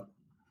given up.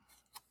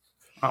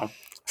 Oh.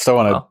 Still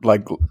want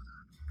to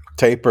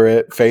taper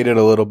it, fade it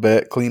a little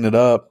bit, clean it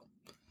up,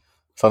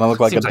 so I don't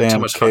look like a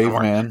damn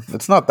caveman.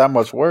 It's not that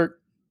much work.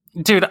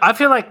 Dude, I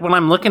feel like when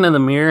I'm looking in the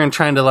mirror and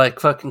trying to like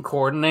fucking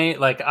coordinate,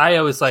 like I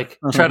always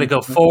try to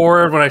go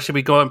forward when I should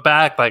be going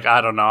back. Like,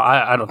 I don't know.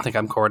 I don't think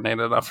I'm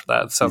coordinated enough for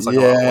that. It sounds like a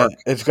lot of work.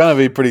 It's going to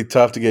be pretty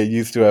tough to get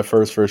used to at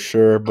first for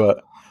sure.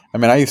 But I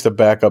mean, I used to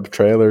back up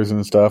trailers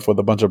and stuff with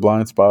a bunch of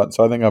blind spots.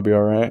 So I think I'll be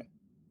all right.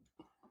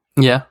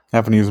 Yeah.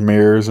 Having to use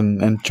mirrors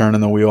and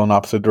turning the wheel in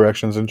opposite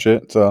directions and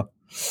shit. So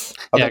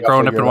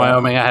growing up in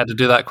Wyoming, I had to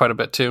do that quite a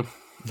bit too.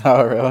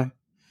 Oh, really?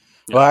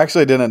 Yeah. Well, I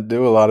actually didn't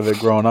do a lot of it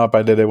growing up.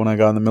 I did it when I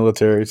got in the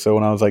military. So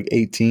when I was like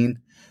 18,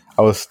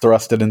 I was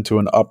thrusted into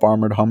an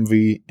up-armored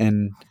Humvee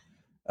and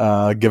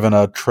given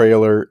a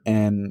trailer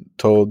and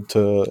told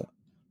to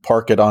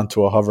park it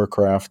onto a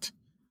hovercraft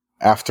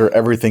after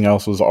everything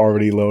else was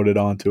already loaded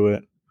onto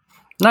it.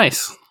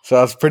 Nice. So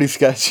that's pretty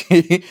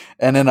sketchy.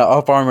 And in an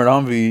up-armored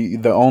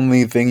Humvee, the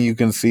only thing you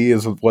can see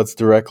is what's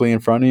directly in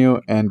front of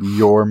you and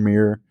your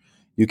mirror.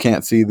 You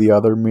can't see the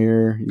other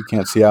mirror. You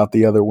can't see out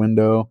the other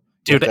window.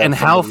 Dude, and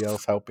how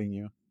else helping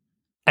you?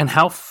 And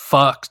how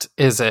fucked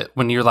is it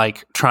when you're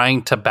like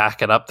trying to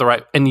back it up the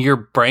right, and your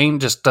brain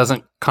just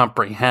doesn't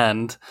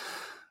comprehend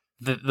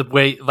the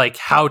way, like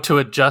how to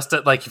adjust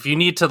it. Like if you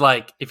need to,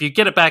 like if you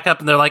get it back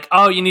up and they're like,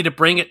 oh, you need to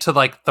bring it to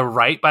like the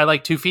right by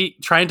like 2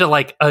 feet, trying to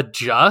like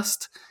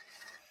adjust.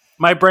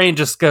 My brain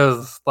just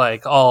goes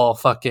like all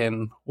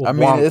fucking wonky. I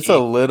mean, it's a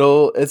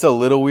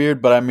little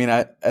weird, but I mean,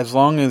 as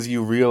long as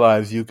you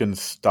realize you can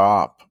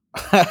stop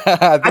I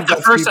think At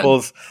that's first,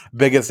 people's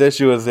biggest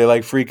issue is they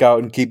like freak out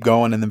and keep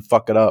going and then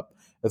fuck it up.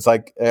 It's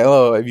like,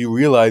 hello, if you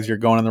realize you're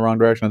going in the wrong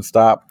direction,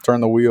 stop,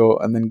 turn the wheel,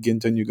 and then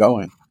continue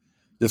going.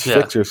 Just yeah.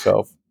 fix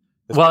yourself.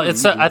 It's Well, pretty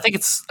easy.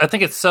 I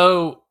think it's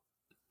so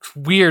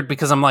weird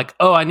because I'm like,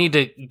 oh, I need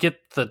to get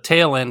the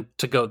tail end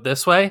to go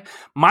this way.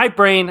 My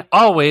brain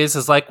always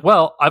is like,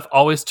 well, I've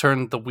always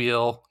turned the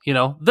wheel,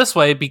 this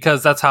way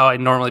because that's how I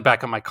normally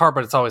back up my car,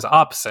 but it's always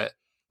opposite.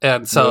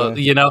 And so,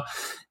 Really?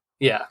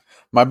 Yeah.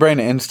 My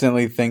brain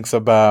instantly thinks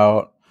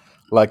about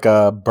like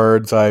a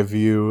bird's eye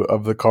view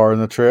of the car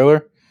and the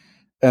trailer.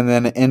 And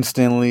then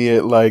instantly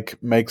it like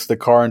makes the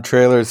car and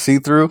trailer see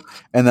through.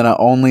 And then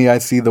I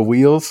see the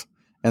wheels.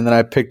 And then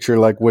I picture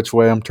like which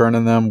way I'm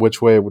turning them,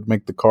 which way it would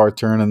make the car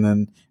turn,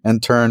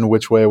 and turn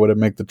which way would it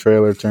make the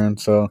trailer turn.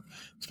 So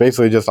it's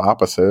basically just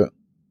opposite.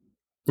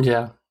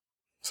 Yeah.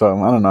 So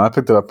I don't know. I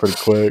picked it up pretty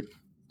quick.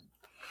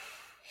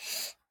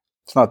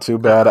 It's not too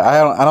bad.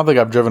 I don't think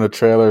I've driven a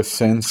trailer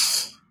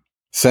since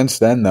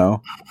then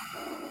though.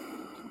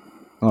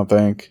 I don't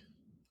think.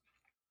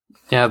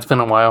 Yeah, it's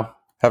been a while.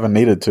 Haven't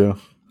needed to.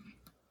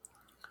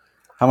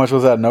 How much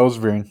was that nose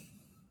ring?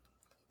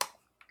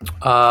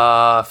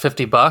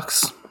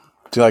 $50.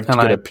 Do you like to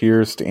get it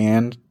pierced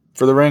and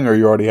for the ring, or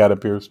you already had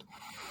it pierced?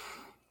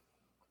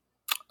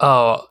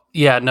 Oh,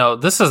 yeah, no.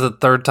 This is the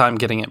third time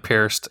getting it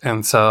pierced,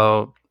 and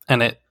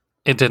it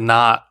did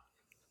not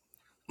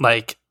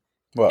like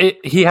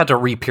he had to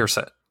re-pierce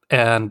it.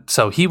 And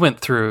so he went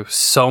through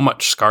so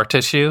much scar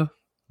tissue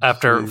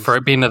for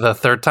it being the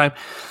third time.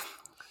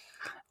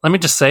 Let me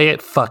just say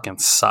it fucking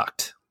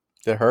sucked.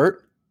 Did it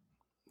hurt?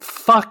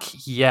 Fuck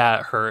yeah,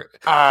 it hurt.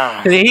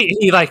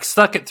 He like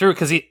stuck it through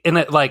because he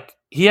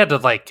had to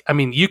like, I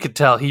mean, you could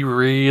tell he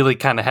really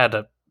kind of had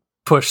to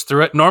push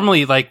through it.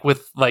 Normally, like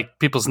with like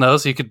people's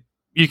nose, you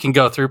can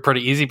go through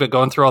pretty easy, but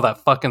going through all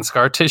that fucking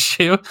scar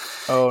tissue,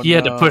 he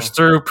had to push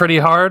through pretty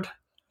hard.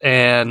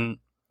 And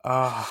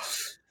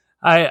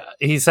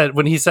he said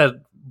when he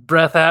said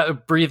breathe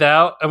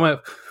out, I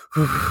went.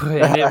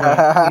 And it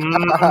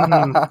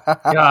went,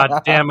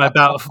 God damn, I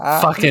about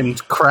fucking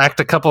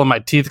cracked a couple of my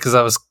teeth because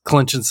I was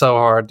clenching so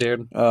hard,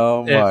 dude.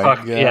 Oh my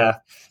God. Yeah.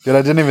 Dude,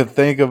 I didn't even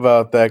think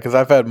about that because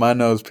I've had my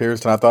nose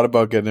pierced and I thought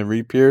about getting it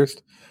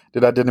re-pierced.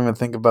 Dude, I didn't even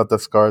think about the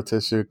scar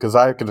tissue because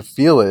I could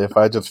feel it if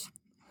I just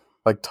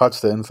like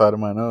touched the inside of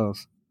my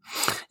nose.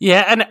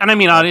 Yeah, and I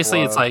mean,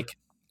 honestly, it's like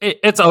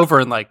it's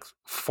over in like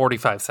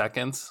 45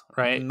 seconds,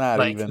 right? Not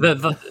like even.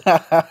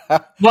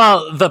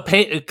 Well, the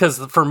pain, because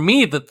for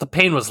me, the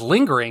pain was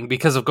lingering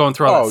because of going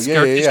through all that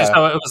scar tissue.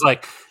 So it was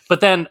like,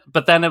 but then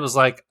it was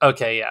like,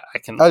 okay, yeah, I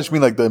can. I just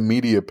mean like the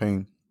immediate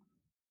pain.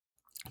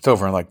 It's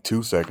over in like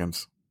 2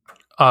 seconds.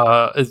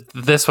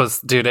 This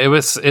was, dude,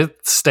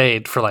 it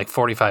stayed for like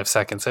 45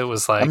 seconds. It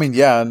was like, I mean,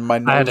 yeah, and my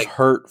nose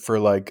hurt for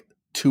like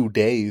 2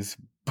 days.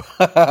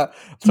 No,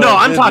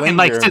 I'm talking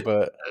linger,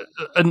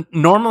 like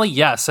normally,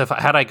 yes. If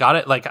I got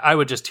it, like I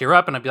would just tear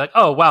up and I'd be like,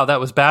 "Oh wow, that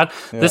was bad."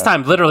 Yeah. This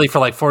time, literally for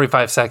like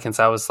 45 seconds,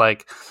 I was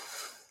like,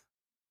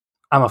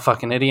 "I'm a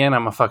fucking idiot.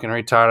 I'm a fucking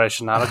retard. I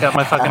should not have got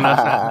my fucking nose."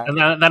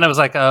 And then I was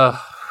like,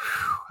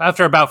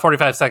 after about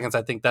 45 seconds,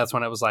 I think that's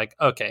when it was like,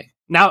 "Okay,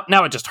 now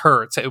it just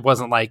hurts." It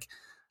wasn't like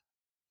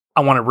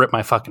I want to rip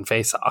my fucking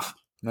face off.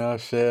 No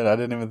shit, I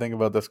didn't even think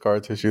about the scar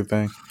tissue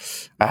thing.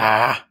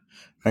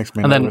 Makes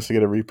me nervous to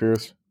get it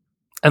re-pierced.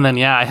 And then,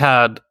 yeah, I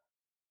had,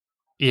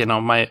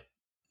 my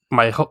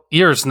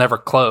ears never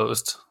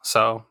closed.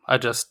 So I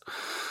just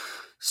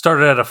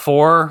started at a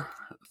 4,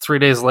 3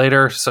 days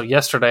later. So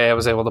yesterday I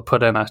was able to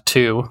put in a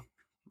 2.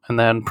 And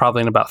then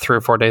probably in about 3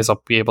 or 4 days,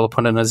 I'll be able to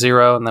put in a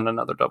 0 and then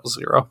another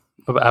 00.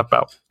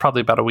 Probably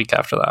about a week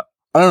after that.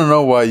 I don't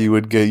know why you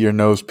would get your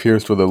nose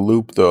pierced with a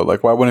loop, though.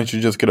 Like, why wouldn't you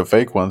just get a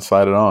fake one,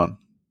 slide it on?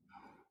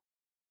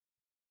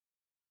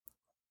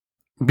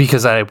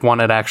 Because I want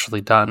it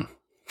actually done.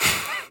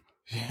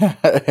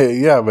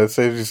 Yeah, but it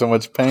saves you so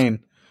much pain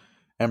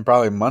and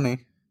probably money.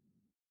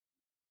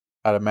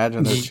 I'd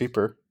imagine they're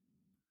cheaper.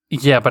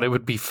 Yeah, but it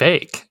would be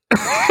fake.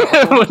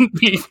 It wouldn't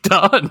be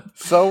done.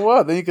 So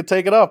what? Then you could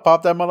take it off,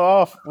 pop that mother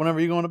off whenever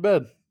you're going to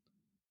bed.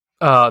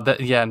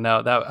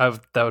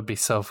 That would be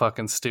so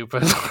fucking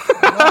stupid.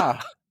 Nah,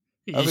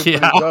 that'd be pretty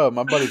dope.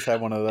 My buddies had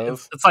one of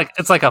those.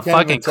 It's like a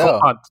fucking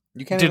clip-on.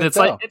 You can't dude, even it's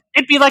tell. like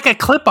it'd be like a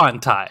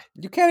clip-on tie.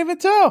 You can't even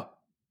tell.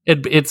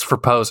 It's for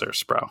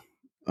posers, bro.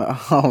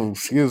 Oh,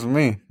 excuse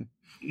me.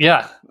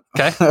 Yeah.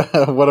 Okay.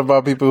 What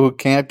about people who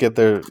can't get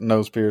their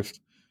nose pierced?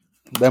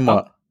 Then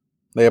what?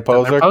 They a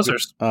poser? They're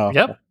posers. Oh.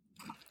 Yep.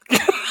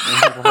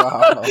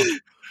 Wow.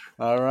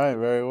 All right.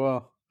 Very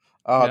well.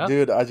 Oh, yeah.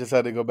 Dude, I just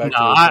had to go back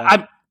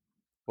to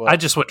I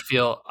just would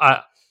feel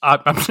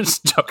I'm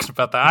just joking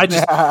about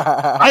that.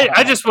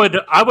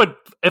 I would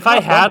if I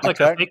had like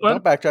a fake one.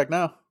 Don't backtrack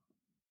now.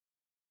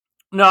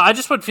 No, I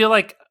just would feel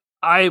like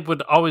I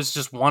would always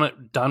just want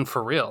it done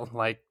for real.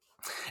 Like,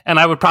 and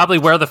I would probably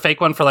wear the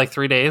fake one for like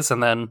 3 days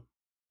and then.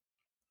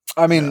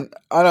 I mean,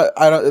 yeah.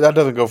 I don't. That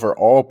doesn't go for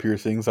all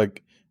piercings.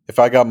 Like, if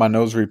I got my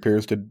nose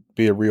re-pierced, it'd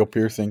be a real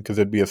piercing because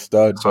it'd be a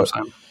stud. But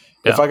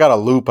If Yeah. I got a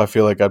loop, I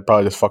feel like I'd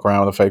probably just fuck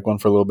around with a fake one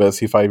for a little bit,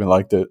 see if I even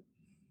liked it.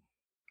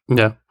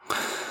 Yeah.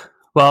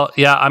 Well,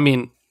 yeah, I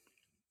mean,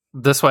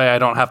 this way I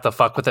don't have to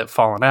fuck with it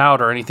falling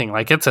out or anything.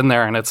 Like, it's in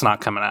there and it's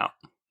not coming out,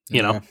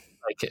 you know?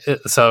 Like,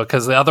 so,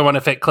 because the other one,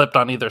 if it clipped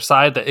on either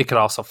side, that it could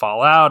also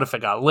fall out if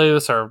it got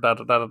loose or da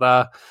da da da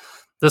da.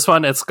 This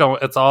one, it's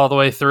all the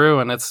way through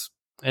and it's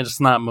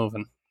not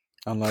moving.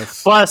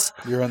 Unless Plus,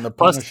 you're in the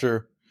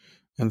Punisher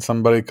and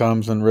somebody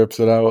comes and rips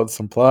it out with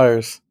some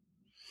pliers,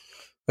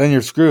 then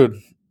you're screwed.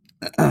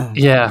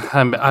 yeah,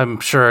 I'm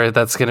sure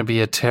that's going to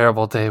be a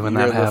terrible day when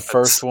that happens. The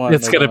first one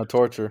it's going to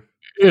torture.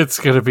 It's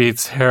going to be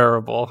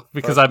terrible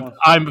because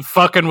I'm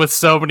fucking with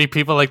so many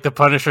people like the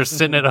Punisher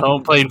sitting at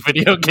home playing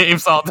video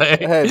games all day.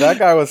 Hey, that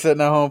guy was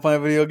sitting at home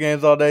playing video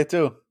games all day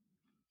too.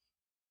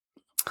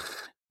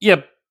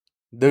 Yep.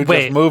 Dude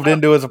just moved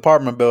into his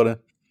apartment building.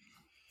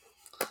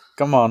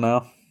 Come on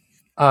now.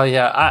 Oh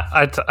yeah,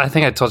 I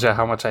think I told you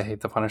how much I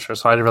hate the Punisher,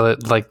 so I really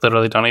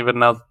literally don't even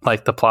know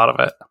like the plot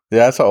of it.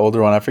 Yeah, it's an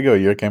older one. I forget what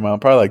year it came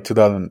out. Probably like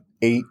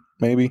 2008,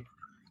 maybe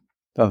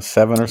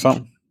 2007 or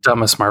something.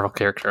 Dumbest Marvel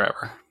character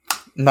ever.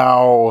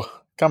 No,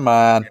 come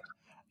on.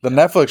 The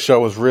Netflix show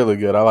was really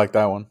good. I like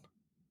that one,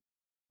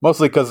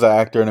 mostly because of the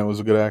actor, and it was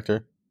a good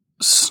actor.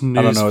 I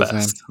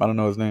don't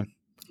know his name.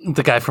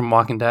 The guy from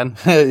Walking Dead.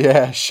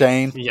 Yeah,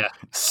 Shane. Yeah,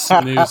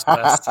 snooze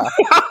fest.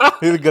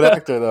 He's a good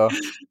actor, though.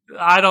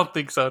 I don't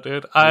think so,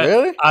 dude.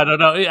 Really? I don't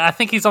know. I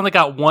think he's only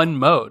got one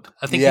mode.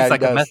 I think he's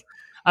like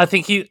I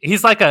think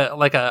he's like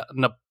a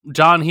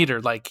John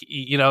Heater, like,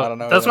 you know.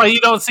 That's why you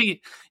don't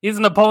see he's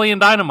Napoleon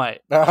Dynamite.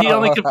 He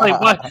only can play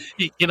one.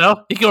 You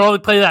know, he can only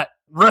play that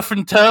rough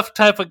and tough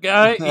type of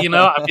guy. You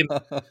know, I mean,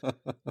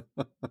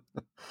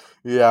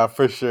 yeah,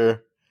 for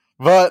sure.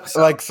 But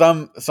like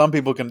some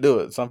people can do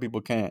it, some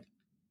people can't.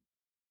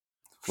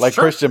 Like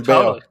sure, Christian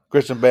Bale. Totally.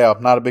 Christian Bale.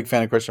 Not a big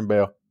fan of Christian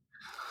Bale.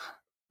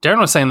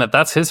 Darren was saying that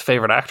that's his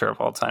favorite actor of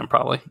all time,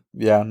 probably.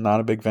 Yeah, not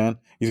a big fan.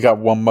 He's got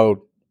one mode.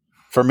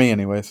 For me,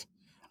 anyways.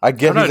 I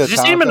get he's a Did you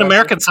see him in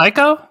American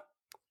Psycho?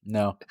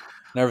 No.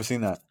 Never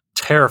seen that.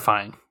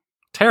 Terrifying.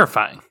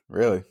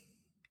 Really?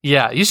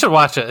 Yeah, you should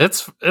watch it.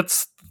 It's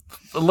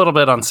a little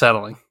bit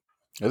unsettling.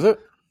 Is it?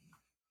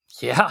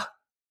 Yeah.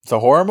 It's a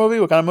horror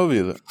movie? What kind of movie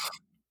is it?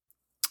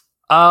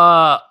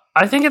 I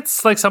think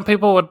it's like some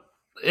people would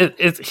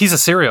he's a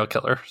serial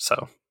killer,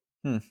 so.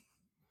 Yeah.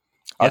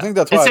 I think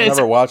that's why I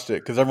never watched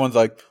it, because everyone's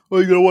like, "Oh,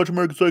 you gotta watch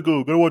American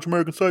Psycho. Gotta watch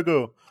American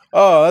Psycho."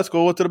 Oh, that's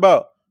cool. What's it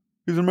about?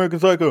 He's an American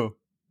Psycho.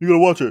 You gotta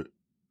watch it.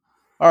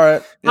 All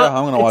right, yeah,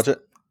 I'm gonna watch it.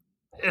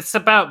 It's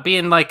about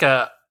being like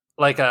a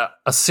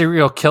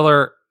serial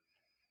killer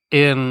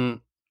in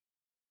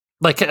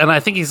and I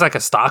think he's like a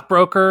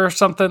stockbroker or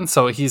something.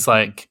 So he's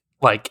like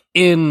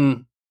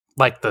in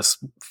like this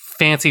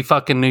fancy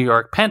fucking New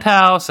York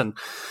penthouse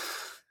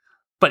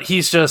but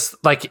he's just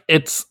like,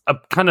 it's a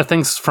kind of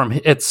things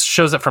it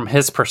shows it from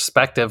his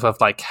perspective of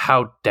like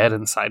how dead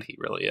inside he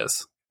really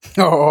is.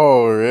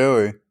 Oh,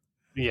 really?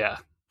 Yeah.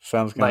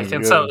 Sounds kind of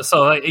good. And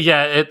so like,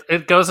 yeah,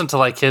 it goes into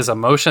like his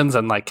emotions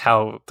and like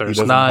how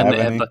there's none.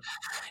 And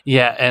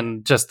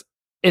and just,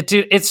 I'm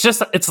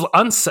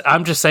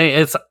just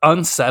saying it's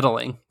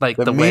unsettling. Like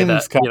the way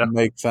that kind of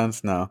make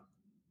sense now.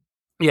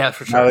 Yeah,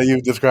 for sure. Now that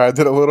you've described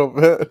it a little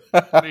bit.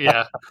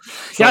 Yeah.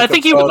 Yeah, I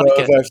think you would like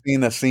it. I've seen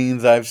the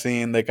scenes I've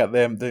seen. They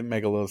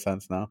make a little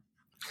sense now.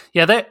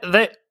 Yeah,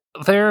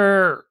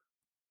 they're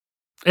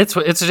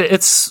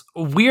it's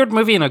a weird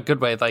movie in a good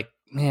way. Like,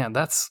 man,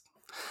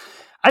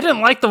 I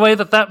didn't like the way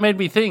that made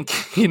me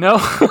think, you know?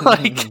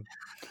 Like,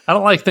 I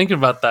don't like thinking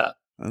about that.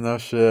 No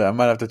shit. I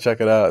might have to check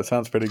it out. It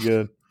sounds pretty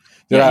good.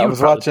 Yeah, I was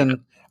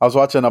watching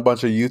a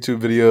bunch of YouTube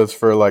videos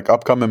for like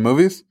upcoming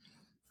movies.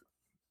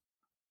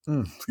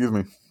 Excuse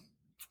me.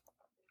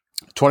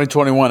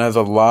 2021 has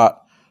a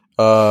lot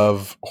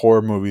of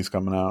horror movies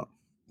coming out.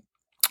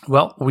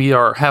 Well, we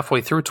are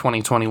halfway through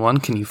 2021.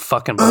 Can you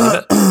fucking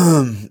believe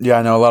it? Yeah,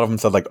 I know a lot of them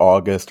said like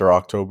August or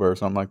October or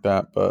something like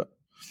that, but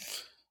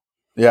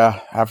yeah,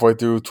 halfway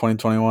through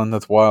 2021.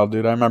 That's wild,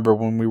 dude. I remember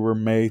when we were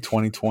May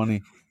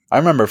 2020. I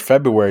remember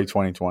February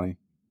 2020.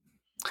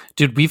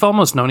 Dude, we've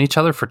almost known each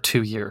other for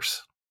 2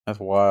 years. That's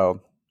wild.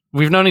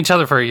 We've known each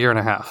other for a year and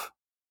a half.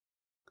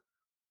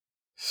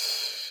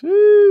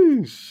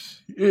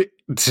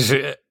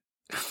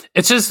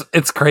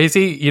 It's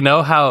crazy, you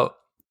know, how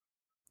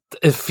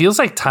it feels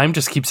like time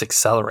just keeps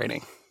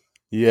accelerating.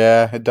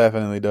 Yeah, it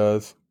definitely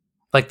does.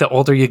 Like the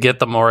older you get,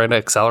 the more it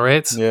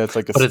accelerates. Yeah, it's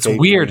like but it's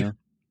weird.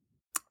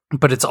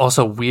 But it's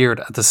also weird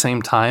at the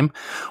same time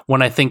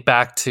when I think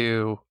back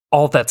to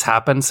all that's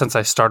happened since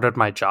I started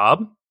my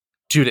job.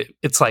 Dude,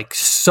 it's like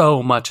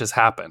so much has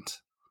happened.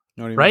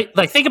 Right? Mean?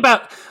 Like think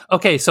about,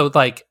 okay, so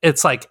like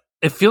it's like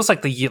it feels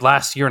like the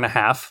last year and a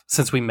half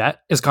since we met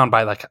is gone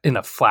by like in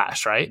a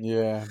flash, right?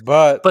 Yeah,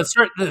 but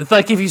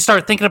like if you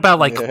start thinking about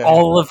like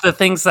all of the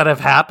things that have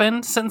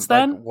happened since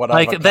then,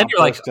 then you're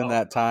like in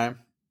that time.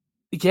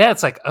 Yeah,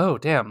 it's like, oh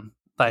damn,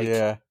 like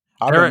yeah,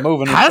 I've been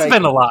moving. Has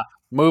been a lot,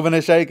 moving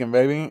and shaking,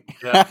 baby.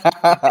 Yeah.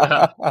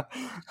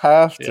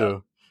 Have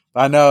to.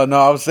 I know. No,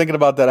 I was thinking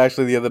about that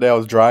actually the other day. I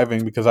was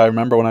driving because I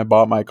remember when I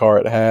bought my car,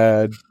 it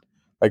had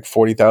like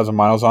 40,000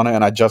 miles on it,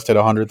 and I just hit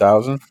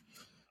 100,000.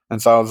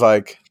 And so I was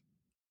like,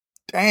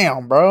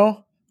 "Damn,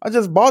 bro! I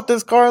just bought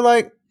this car."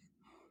 Like,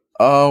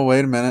 oh,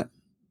 wait a minute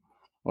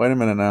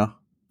now.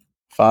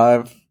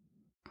 Five,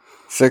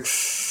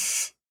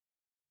 six,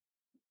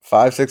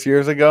 5, 6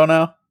 years ago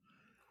now.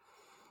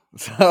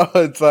 So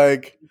it's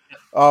like,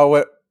 oh,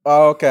 wait,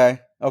 oh, okay,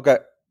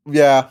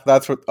 yeah,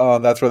 that's where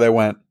they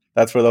went.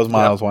 That's where those Yep.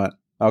 miles went.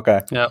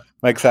 Okay, Yep.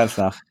 makes sense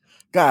now.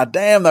 God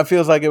damn, that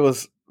feels like it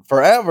was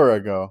forever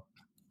ago.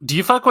 Do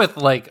you fuck with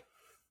like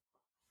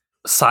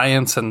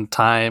science and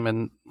time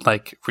and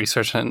like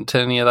research into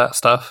any of that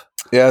stuff?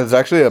 Yeah, there's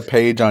actually a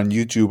page on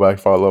YouTube I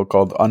follow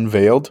called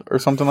Unveiled or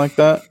something like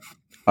that.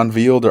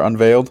 Unveiled or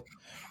Unveiled.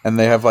 And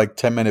they have like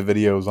 10-minute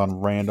videos on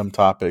random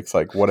topics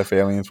like what if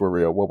aliens were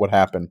real? What would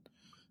happen?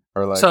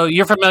 Or like, So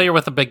you're familiar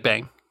with the Big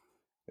Bang?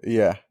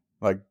 yeah,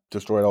 like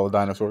destroyed all the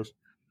dinosaurs.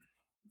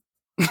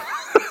 Is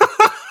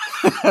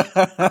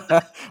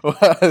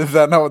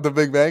that not what the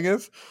Big Bang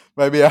is?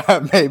 Maybe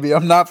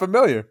I'm not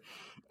familiar.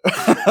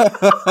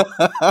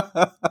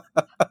 Are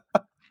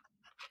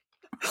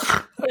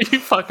you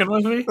fucking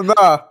with me?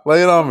 Nah,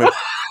 lay it on me.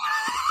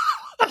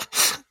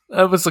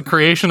 That was the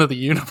creation of the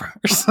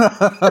universe. So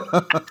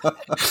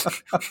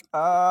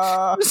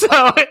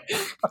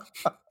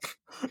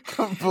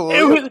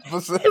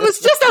it was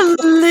just a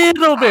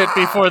little bit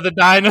before the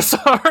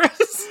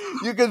dinosaurs.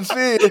 You can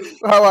see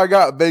how I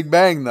got Big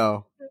Bang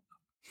though.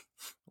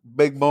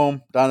 Big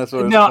boom,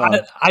 dinosaurs. No,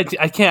 I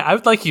can't. I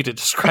would like you to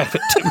describe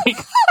it to me.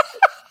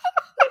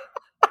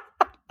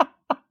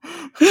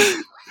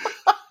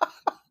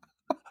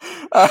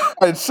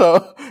 Alright,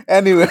 so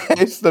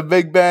anyways, the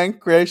Big Bang,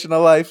 creation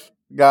of life.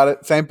 Got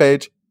it. Same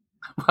page.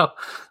 Well,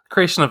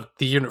 creation of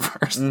the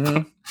universe.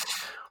 Mm-hmm.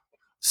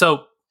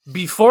 So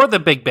before the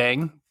Big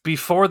Bang,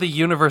 before the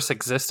universe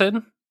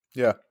existed,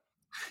 Yeah.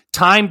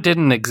 time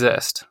didn't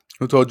exist.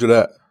 Who told you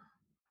that?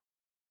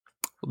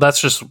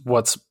 That's just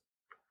what's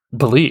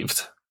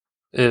believed,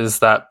 is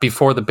that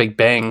before the Big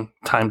Bang,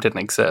 time didn't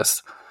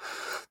exist.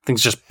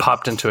 Things just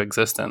popped into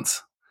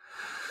existence.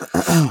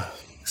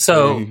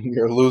 So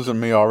you're losing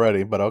me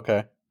already, but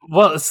okay.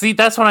 Well, see,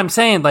 that's what I'm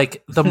saying.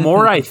 Like, the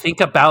more I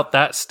think about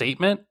that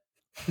statement,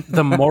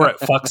 the more it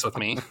fucks with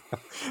me.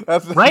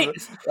 Right?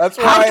 That's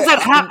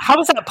why.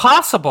 How is that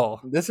possible?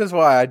 This is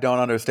why I don't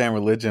understand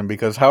religion,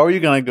 because how are you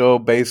going to go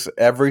base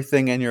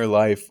everything in your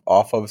life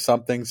off of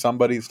something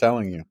somebody's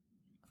telling you?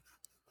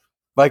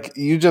 Like,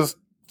 you just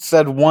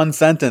said one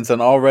sentence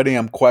and already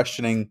I'm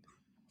questioning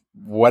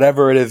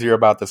whatever it is you're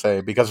about to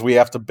say, because we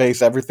have to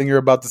base everything you're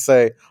about to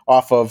say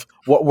off of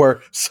what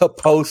we're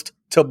supposed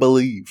to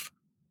believe.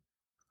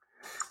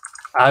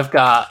 I've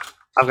got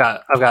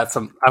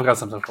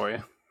something for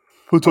you.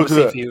 Who told you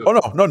that?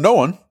 Oh no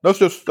one. That's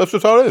just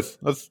how it is.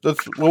 That's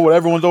what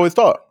everyone's always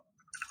thought.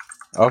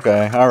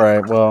 Okay, all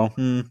right. Well,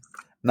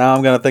 now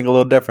I'm gonna think a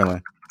little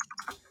differently.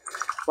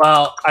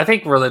 Well, I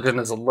think religion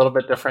is a little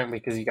bit different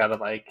because you got to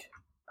like,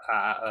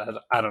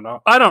 I don't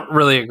know. I don't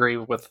really agree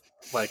with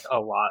like a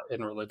lot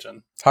in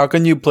religion. How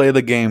can you play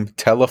the game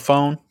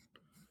telephone?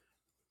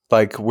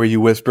 Like where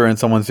you whisper in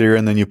someone's ear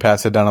and then you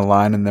pass it down a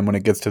line, and then when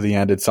it gets to the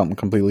end, it's something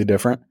completely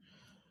different.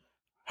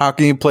 How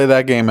can you play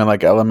that game in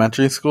like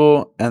elementary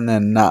school and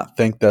then not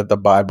think that the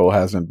Bible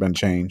hasn't been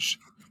changed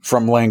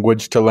from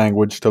language to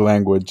language to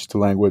language to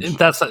language?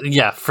 That's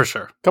yeah, for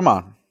sure. Come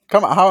on.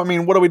 How? I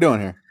mean, what are we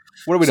doing here?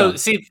 What are we doing?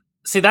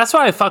 See, that's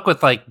why I fuck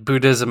with like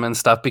Buddhism and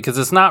stuff, because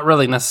it's not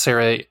really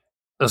necessarily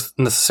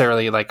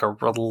like a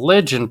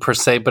religion per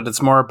se, but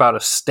it's more about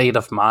a state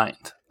of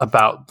mind,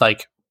 about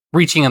like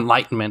reaching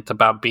enlightenment,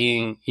 about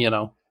being,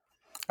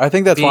 I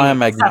think that's why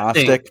I'm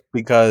agnostic,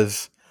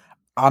 because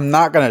I'm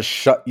not going to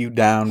shut you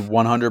down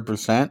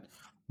 100%,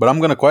 but I'm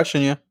going to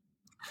question you.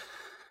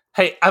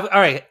 Hey, all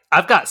right.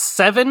 I've got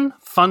 7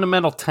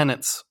 fundamental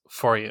tenets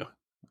for you.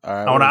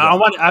 All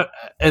right.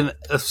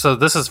 So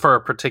this is for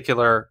a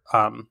particular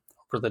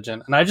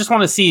religion, and I just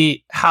want to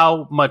see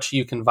how much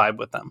you can vibe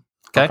with them.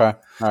 Okay. All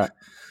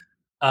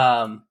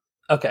right.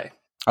 Okay.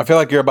 I feel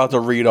like you're about to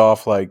read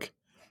off like,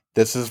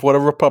 this is what a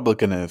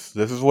Republican is.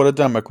 This is what a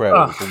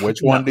Democrat is. Which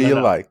one do you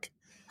like?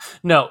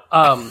 No.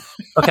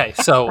 Okay.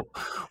 So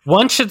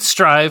one should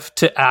strive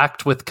to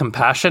act with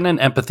compassion and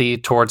empathy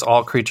towards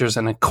all creatures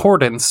in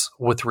accordance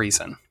with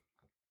reason.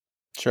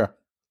 Sure.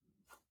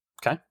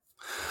 Okay.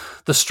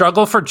 The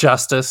struggle for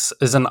justice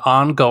is an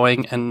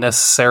ongoing and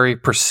necessary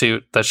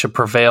pursuit that should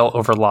prevail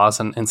over laws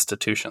and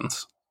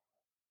institutions.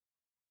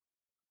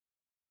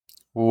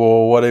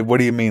 Well, what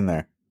do you mean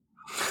there?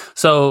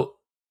 So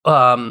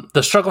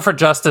the struggle for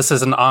justice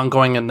is an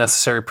ongoing and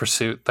necessary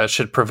pursuit that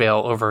should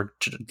prevail over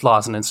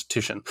laws and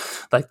institution.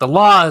 Like the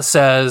law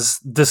says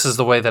this is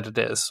the way that it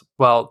is.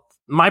 Well,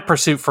 my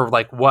pursuit for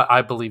like what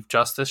I believe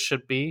justice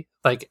should be,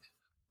 like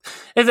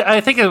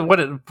I think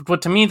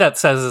what to me that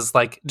says is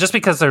like, just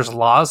because there's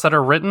laws that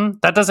are written,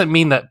 that doesn't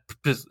mean that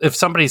if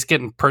somebody's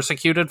getting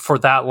persecuted for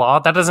that law,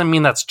 that doesn't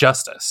mean that's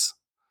justice.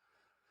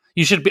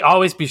 You should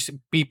always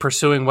be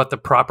pursuing what the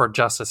proper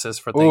justice is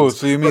for Oh, things.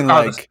 so you mean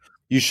Regardless. like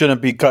you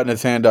shouldn't be cutting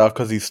his hand off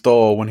because he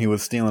stole when he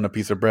was stealing a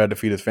piece of bread to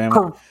feed his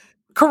family?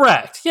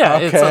 Correct. Yeah,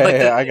 it's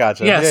Okay, I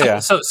gotcha. yeah. Yeah,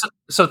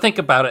 So think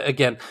about it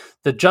again.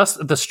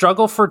 The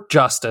struggle for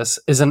justice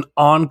is an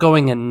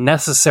ongoing and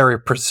necessary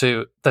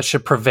pursuit that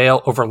should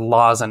prevail over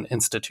laws and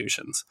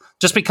institutions.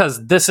 Just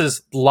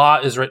because law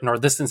is written or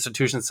this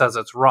institution says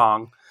it's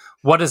wrong,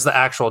 what is the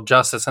actual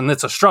justice? And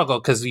it's a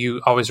struggle because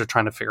you always are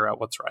trying to figure out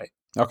what's right.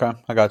 Okay,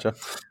 I gotcha.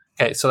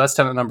 Okay, so that's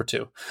tenet number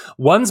 2.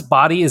 One's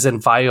body is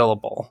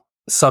inviolable,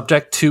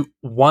 subject to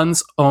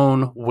one's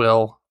own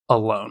will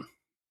alone.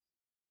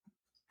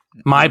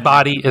 My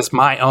body is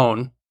my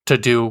own to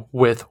do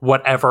with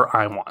whatever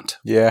I want.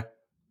 Yeah.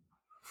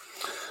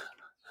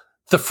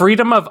 The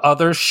freedom of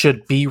others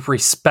should be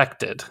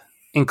respected,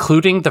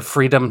 including the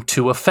freedom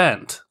to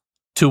offend.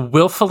 To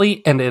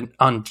willfully and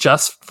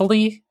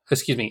unjustly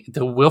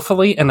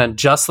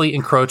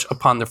encroach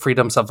upon the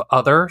freedoms of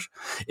others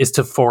is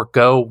to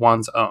forego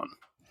one's own.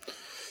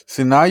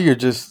 See, now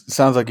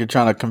sounds like you're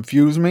trying to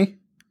confuse me.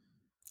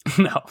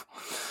 No.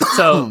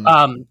 So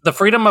the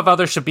freedom of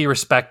others should be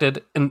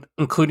respected,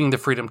 including the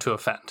freedom to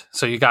offend.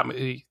 So you got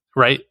me,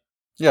 right?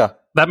 Yeah.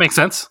 That makes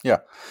sense? Yeah.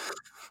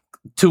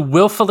 To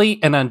willfully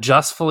and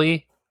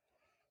unjustly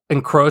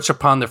encroach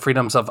upon the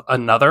freedoms of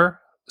another.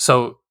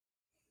 So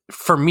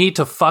for me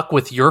to fuck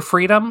with your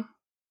freedom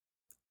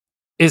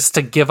is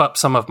to give up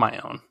some of my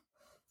own.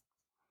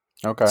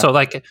 Okay. So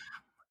like,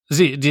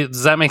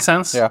 does that make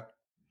sense? Yeah.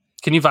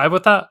 Can you vibe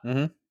with that?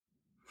 Mm-hmm.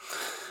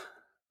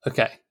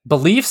 Okay.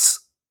 Beliefs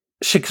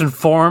should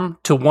conform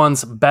to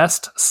one's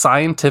best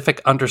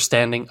scientific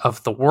understanding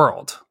of the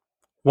world.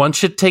 One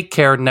should take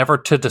care never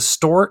to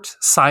distort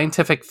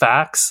scientific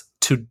facts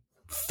to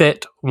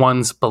fit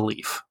one's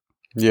belief.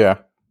 Yeah.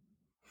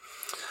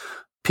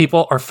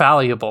 People are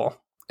fallible.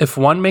 If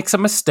one makes a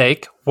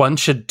mistake, one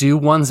should do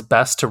one's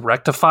best to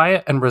rectify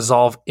it and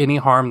resolve any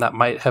harm that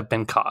might have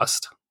been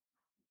caused.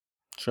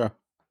 Sure.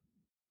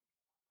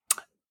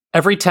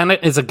 Every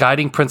tenet is a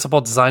guiding principle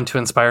designed to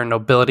inspire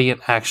nobility in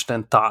action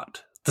and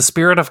thought. The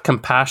spirit of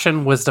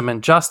compassion, wisdom,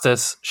 and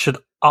justice should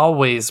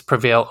always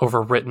prevail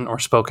over written or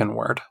spoken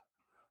word.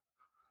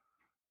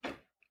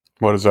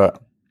 What is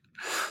that?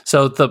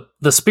 So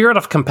the spirit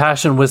of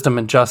compassion, wisdom,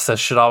 and justice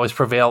should always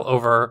prevail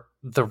over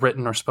the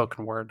written or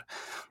spoken word.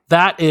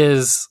 That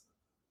is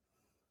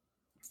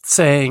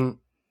saying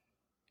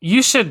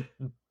you should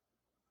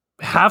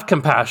have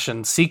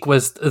compassion, seek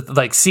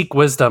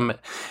wisdom,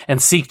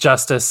 and seek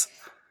justice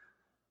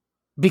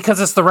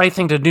because it's the right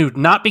thing to do,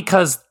 not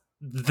because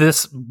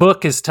this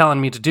book is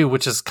telling me to do,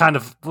 which is kind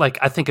of like,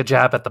 I think, a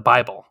jab at the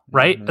Bible,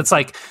 right? Mm-hmm. It's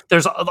like,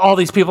 there's all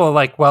these people are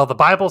like, well, the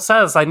Bible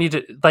says I need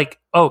to, like,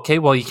 okay,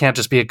 well, you can't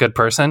just be a good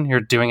person. You're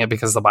doing it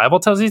because the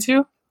Bible tells you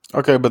to.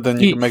 Okay, but then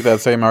you can make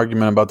that same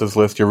argument about this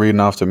list you're reading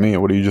off to me.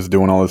 What are you just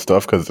doing all this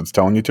stuff because it's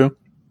telling you to?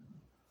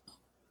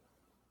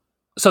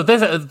 So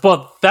that's the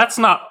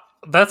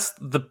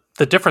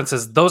difference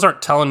is those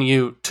aren't telling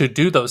you to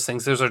do those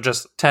things. Those are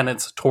just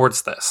tenets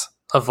towards this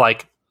of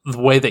like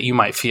the way that you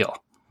might feel.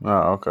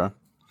 Oh, okay.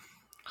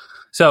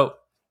 So,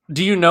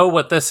 do you know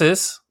what this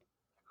is?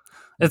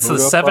 It's the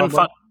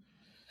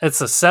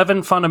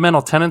seven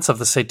fundamental tenets of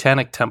the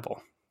Satanic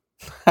Temple.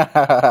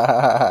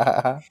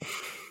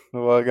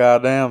 Well,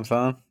 goddamn,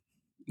 son.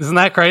 Isn't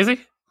that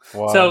crazy?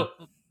 Wow. So,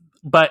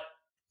 but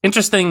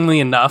interestingly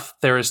enough,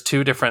 there is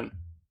 2 different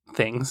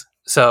things.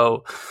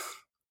 So,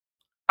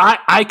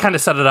 I kind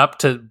of set it up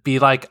to be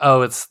like,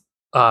 oh, it's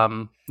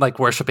like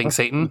worshiping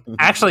Satan.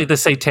 Actually, the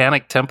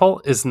Satanic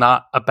Temple is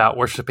not about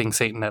worshiping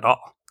Satan at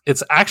all.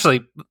 It's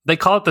actually, they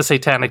call it the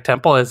Satanic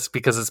Temple is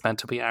because it's meant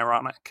to be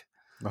ironic.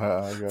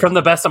 From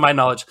the best of my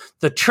knowledge,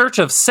 the Church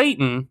of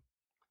Satan,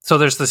 so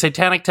there's the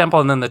Satanic Temple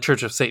and then the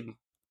Church of Satan.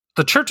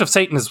 The Church of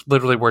Satan is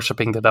literally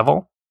worshiping the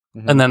devil.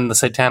 Mm-hmm. And then the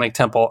Satanic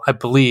Temple, I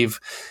believe,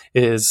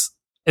 it's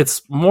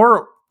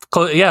more,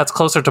 it's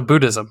closer to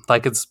Buddhism.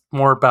 Like it's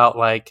more about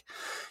like,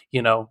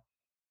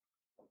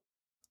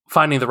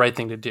 finding the right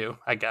thing to do,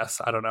 I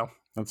guess. I don't know.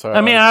 That's right.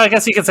 I mean, I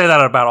guess you could say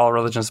that about all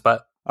religions,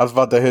 but I was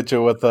about to hit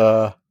you with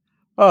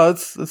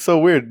it's so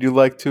weird. You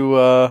like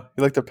to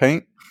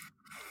paint?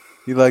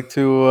 You like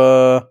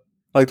to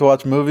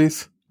watch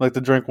movies? Like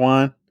to drink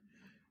wine?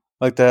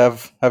 Like to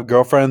have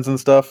girlfriends and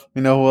stuff?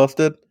 You know who else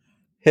did?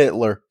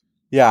 Hitler.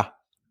 Yeah.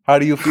 How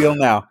do you feel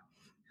now?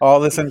 All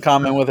this in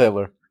common with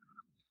Hitler.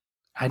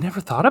 I never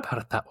thought about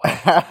it that way.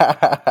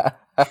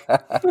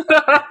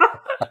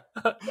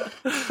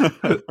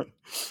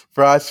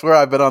 Bro, I swear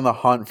I've been on the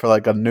hunt for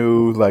like a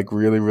new, like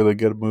really, really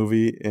good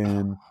movie,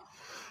 and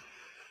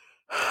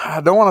I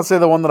don't want to say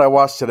the one that I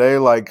watched today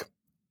like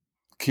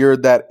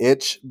cured that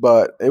itch,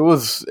 but it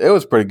was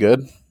pretty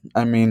good.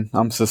 I mean,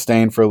 I'm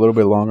sustained for a little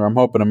bit longer. I'm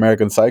hoping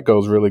American Psycho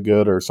is really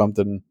good or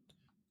something.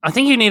 I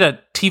think you need a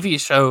TV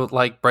show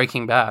like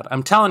Breaking Bad.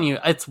 I'm telling you,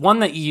 it's one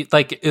that you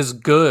like is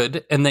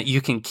good and that you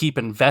can keep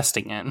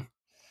investing in.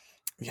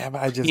 Yeah,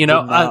 but I just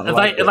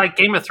like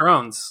Game of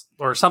Thrones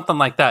or something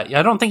like that.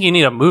 I don't think you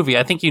need a movie.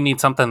 I think you need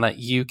something that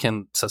you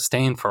can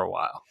sustain for a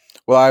while.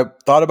 Well, I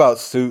thought about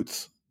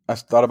Suits. I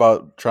thought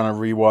about trying to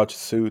rewatch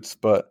Suits,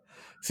 but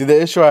see,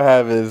 the issue I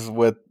have is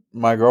with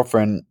my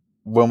girlfriend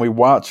when we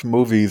watch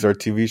movies or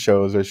TV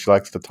shows, or she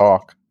likes to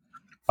talk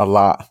a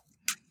lot.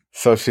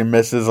 So she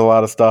misses a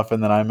lot of stuff,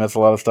 and then I miss a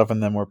lot of stuff,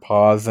 and then we're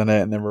pausing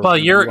it, and then we're Well,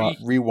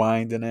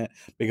 rewinding it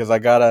because I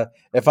gotta.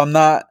 If I'm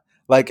not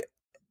like,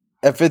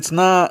 if it's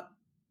not,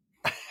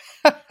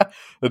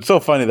 it's so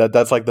funny that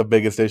that's like the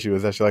biggest issue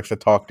is that she likes to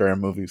talk during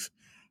movies,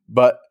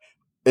 but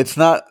it's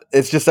not.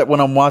 It's just that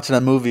when I'm watching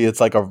a movie, it's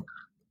like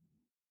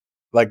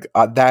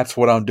that's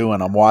what I'm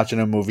doing. I'm watching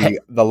a movie.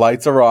 The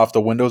lights are off.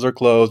 The windows are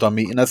closed. I'm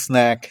eating a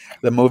snack.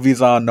 The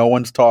movie's on. No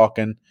one's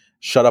talking.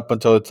 Shut up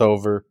until it's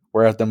over.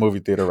 We're at the movie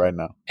theater right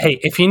now. Hey,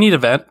 if you need a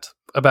vent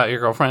about your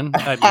girlfriend,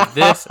 I mean,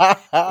 this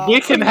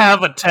we can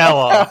have a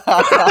tell-all.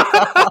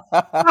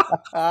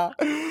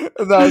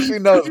 No, she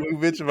knows. We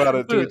bitch about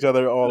it to each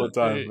other all the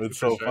time. It's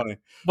so funny.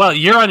 Well,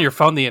 you're on your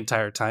phone the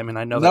entire time, and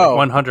I know that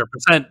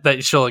 100%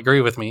 that she'll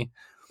agree with me.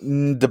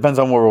 Depends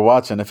on what we're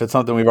watching. If it's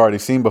something we've already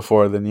seen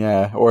before, then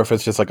yeah. Or if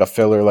it's just like a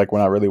filler, like we're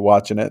not really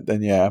watching it,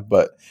 then yeah.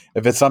 But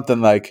if it's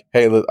something like,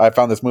 hey, I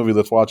found this movie,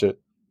 let's watch it.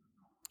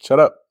 Shut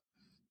up.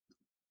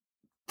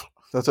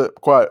 That's it.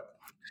 Quiet.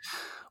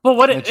 Well,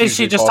 what is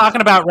she just talking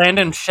about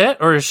random shit,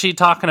 or is she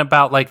talking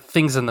about like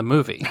things in the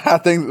movie? I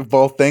think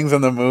both things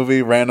in the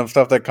movie, random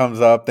stuff that comes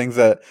up, things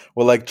that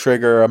will like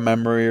trigger a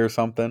memory or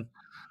something.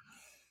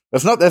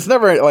 It's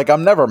never like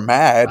I'm never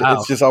mad. Wow.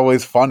 It's just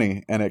always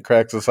funny, and it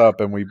cracks us up,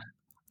 and we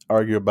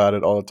argue about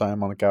it all the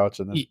time on the couch.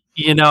 And then...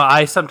 you know,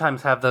 I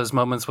sometimes have those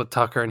moments with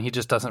Tucker, and he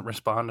just doesn't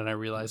respond, and I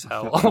realize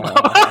how.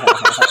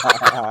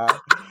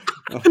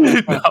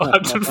 No,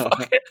 I'm just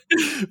fucking.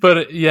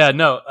 But yeah,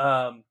 no.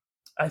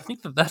 I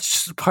think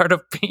that's just part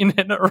of being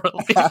in a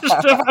relationship.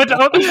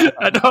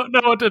 I don't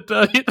know what to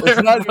tell you there.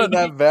 It's not even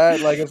that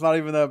bad. Like, it's not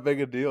even that big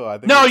a deal. I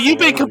think. No, you've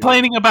been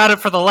complaining about it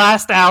for the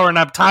last hour, and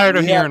I'm tired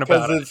of hearing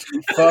about it. It's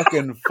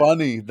fucking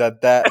funny that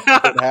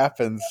it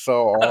happens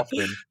so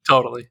often.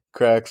 Totally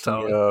cracks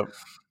me up.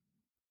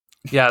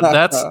 Yeah,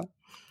 that's.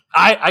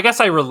 I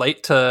guess I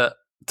relate to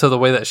the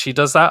way that she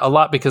does that a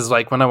lot because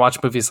like when I watch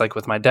movies like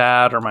with my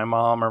dad or my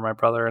mom or my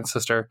brother and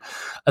sister,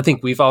 I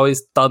think we've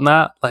always done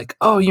that. Like,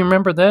 oh, you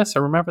remember this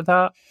or remember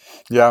that?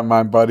 Yeah,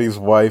 my buddy's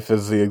wife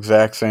is the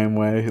exact same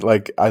way,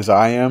 like as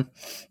I am.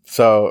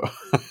 So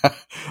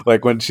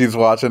like when she's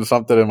watching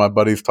something and my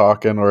buddy's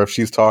talking, or if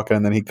she's talking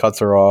and then he cuts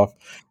her off,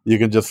 you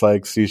can just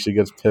like see she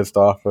gets pissed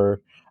off. Or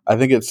I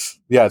think it's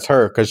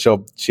her because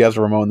she has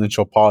a remote and then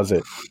she'll pause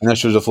it and then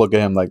she'll just look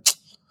at him like.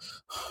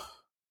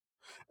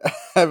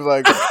 I'm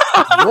like,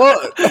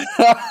 what?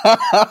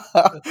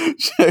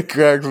 Shit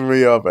cracks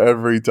me up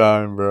every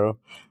time, bro.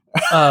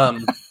 Yeah,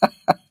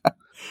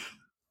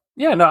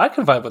 no, I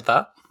can vibe with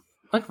that.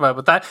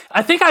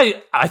 I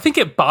think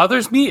it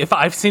bothers me if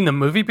I've seen the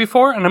movie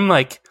before and I'm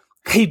like,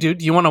 hey, dude,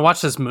 do you want to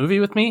watch this movie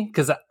with me?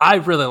 Because I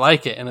really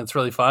like it and it's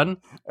really fun.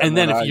 And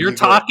then if you're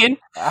talking,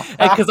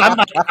 because I'm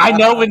like, I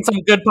know when some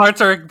good parts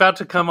are about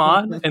to come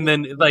on. And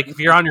then like if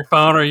you're on your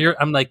phone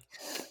I'm like,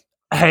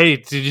 hey,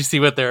 did you see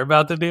what they're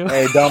about to do?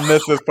 Hey, don't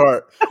miss this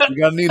part. You're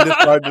gonna need this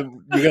part.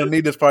 You're gonna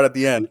need this part at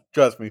the end.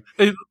 Trust me.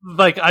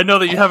 Like I know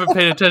that you haven't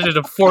paid attention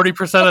to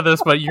 40% of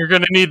this, but you're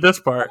gonna need this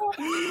part.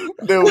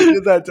 Dude, we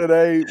did that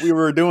today. We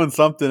were doing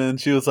something,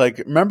 and she was like,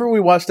 "Remember we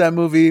watched that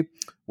movie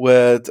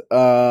with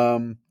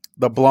the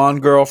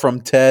blonde girl from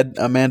Ted,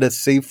 Amanda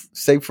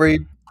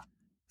Seyfried?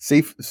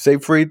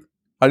 Seyfried?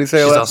 How do you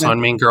say her last name? She's also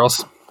in Mean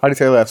Girls. How do you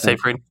say her last name?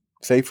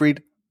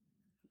 Seyfried.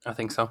 I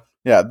think so.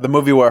 Yeah, the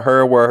movie where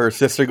her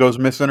sister goes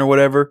missing or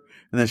whatever,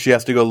 and then she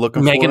has to go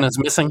looking for her. Megan is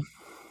missing.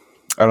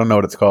 I don't know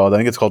what it's called. I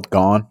think it's called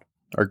Gone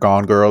or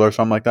Gone Girl or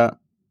something like that.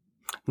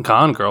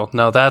 Gone Girl?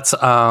 No, that's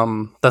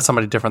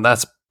somebody different.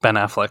 That's Ben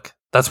Affleck.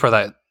 That's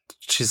where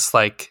she's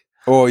like.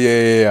 Oh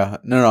yeah.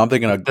 No, I'm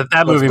thinking of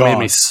that movie made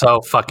me so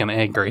fucking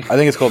angry. I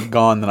think it's called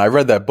Gone. And I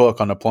read that book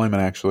on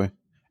deployment actually,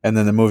 and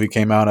then the movie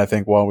came out. I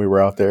think while we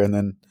were out there, and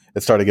then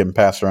it started getting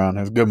passed around. It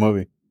was a good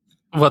movie.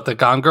 What, the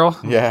Gone Girl?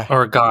 Yeah,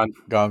 or Gone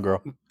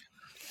Girl.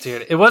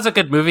 Dude, it was a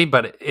good movie,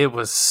 but it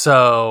was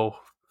so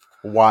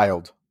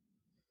wild.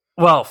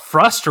 Well,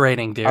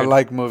 frustrating, dude. I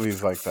like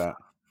movies like that.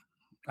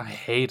 I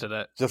hated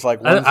it. Just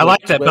like I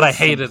liked it, but I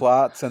hated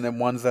plots, and then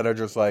ones that are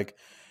just like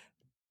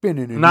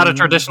not a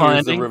traditional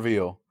ending. The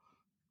reveal.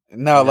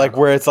 No, like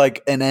where it's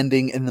like an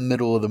ending in the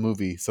middle of the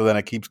movie, so then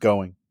it keeps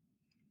going.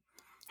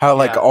 How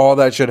like all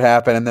that should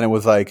happen, and then it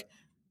was like,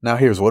 now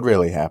here's what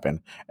really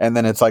happened, and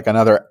then it's like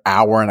another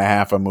hour and a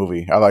half of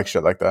movie. I like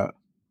shit like that.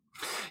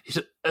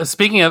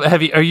 Speaking of,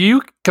 are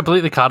you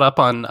completely caught up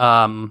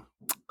on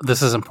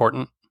This Is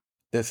Important?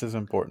 This is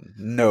important.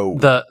 No.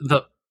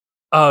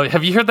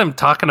 Have you heard them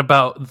talking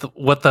about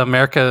what the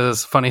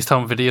America's Funniest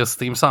Home Videos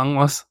theme song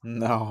was?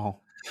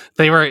 No.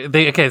 So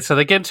they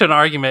get into an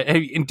argument.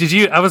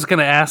 I was going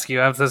to ask you,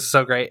 this is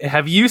so great.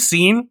 Have you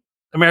seen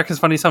America's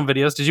Funniest Home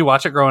Videos? Did you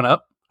watch it growing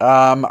up?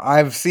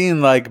 I've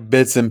seen like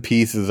bits and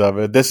pieces of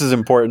it. This Is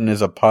Important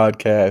is a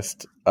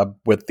podcast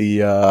with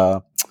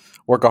the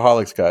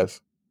Workaholics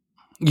guys.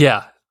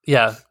 Yeah.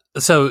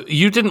 So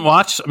you didn't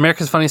watch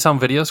America's Funniest Home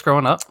Videos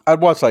growing up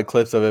I'd watch like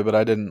clips of it, but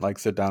I didn't like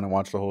sit down and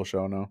watch the whole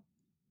show. No,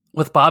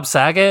 with Bob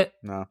Saget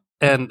no.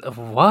 and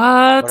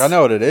what? Like I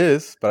know what it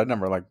is, but I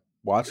never like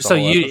watched the So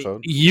whole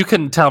episode. you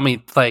couldn't tell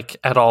me like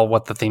at all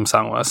what the theme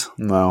song was.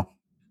 No.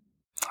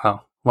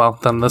 Oh well,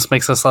 then this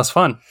makes this less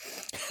fun.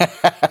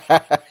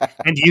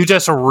 And you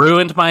just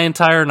ruined my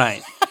entire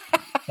night.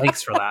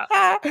 Thanks for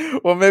that.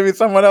 Well, maybe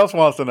someone else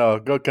wants to know.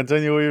 Go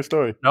continue with your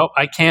story. Nope,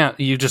 I can't.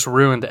 You just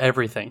ruined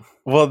everything.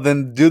 Well,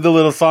 then do the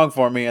little song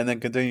for me and then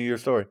continue your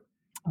story.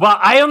 Well,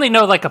 I only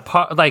know like a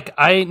part. Like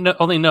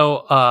only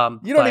know.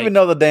 You don't even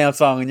know the damn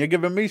song, and you're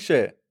giving me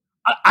shit.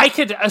 I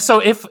could. So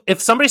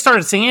if somebody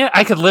started singing it,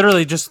 I could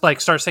literally just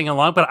like start singing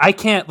along. But I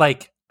can't.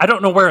 Like I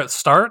don't know where it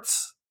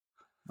starts.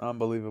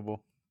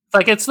 Unbelievable.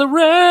 Like it's the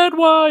red,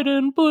 white,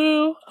 and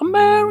blue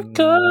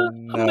America,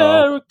 No.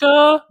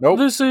 America. Nope.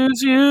 This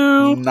is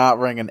you. Not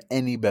ringing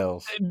any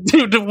bells.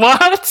 Dude,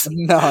 what?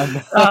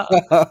 None.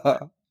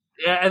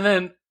 Yeah, and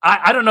then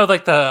I don't know.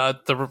 Like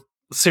the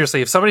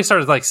seriously, if somebody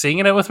started like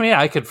singing it with me,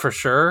 I could for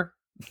sure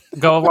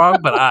go along.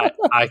 But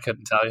I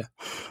couldn't tell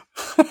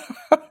you.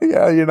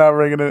 Yeah, you're not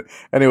ringing it.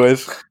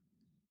 Anyways.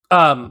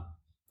 And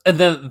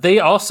then they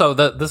also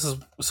this is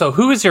so.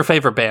 Who is your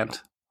favorite band?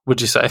 Would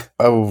you say?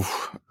 Oh,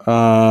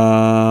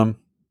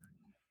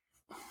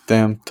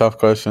 damn, tough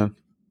question.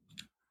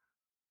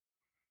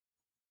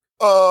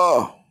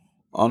 Oh,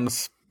 on the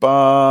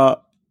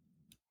spot.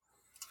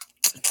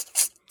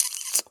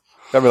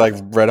 That'd be like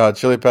Red Hot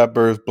Chili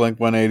Peppers, Blink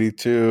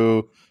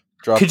 182.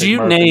 Could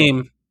you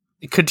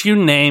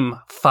name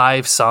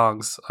 5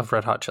 songs of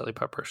Red Hot Chili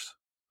Peppers?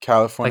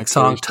 Californication, like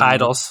song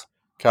titles.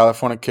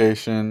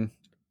 Californication,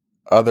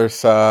 Other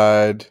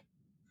Side.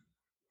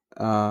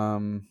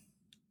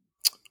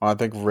 I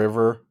think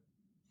River.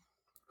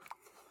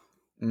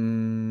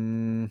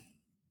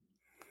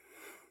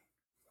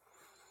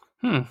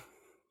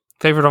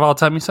 Favorite of all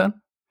time, you said?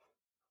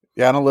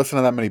 Yeah, I don't listen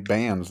to that many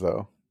bands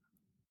though.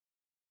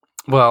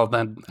 Well,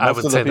 then Most I would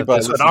of the say that people I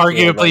this would listen to are,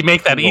 arguably like,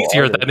 make that single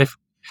easier artists. than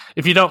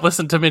if you don't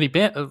listen to many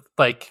bands.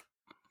 Like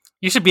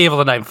you should be able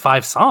to name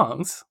 5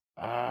 songs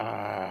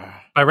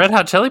by Red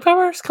Hot Chili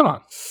Peppers. Come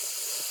on,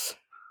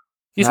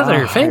 you said they're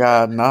your favorite.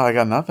 I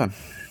got nothing.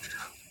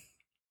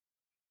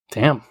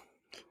 Damn.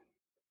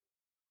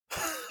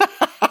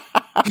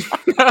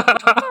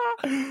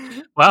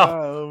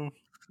 Wow.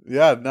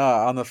 Yeah, no,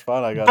 on the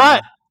spot I got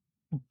But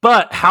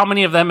but how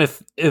many of them,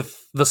 if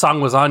the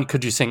song was on,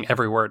 could you sing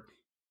every word?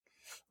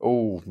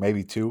 Oh,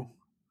 maybe 2.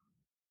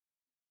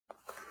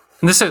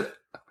 And this is,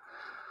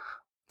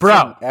 bro.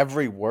 Sing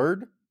every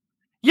word?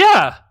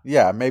 Yeah.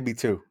 Yeah, maybe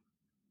 2.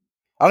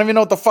 I don't even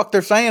know what the fuck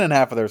they're saying in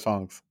half of their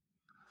songs.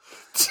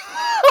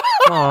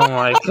 Oh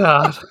my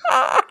god.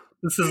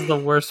 This is the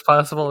worst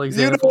possible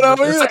example don't of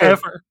know this either.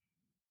 ever.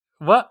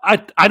 What?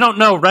 I don't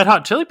know. Red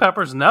Hot Chili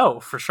Peppers? No,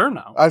 for sure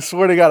no. I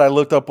swear to God, I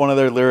looked up one of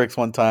their lyrics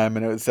one time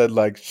and it said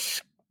like,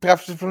 and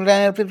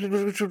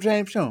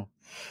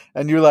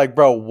you're like,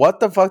 bro, what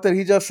the fuck did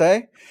he just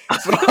say?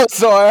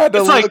 So I had to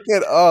It's look like-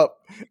 it up,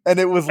 and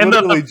it was And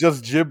literally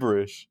just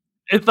gibberish.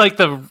 It's like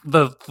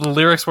the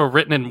lyrics were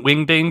written in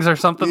wingdings or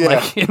something, Yeah.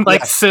 like in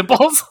like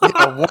symbols.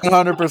 Yeah,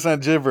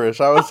 100% gibberish.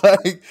 I was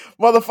like,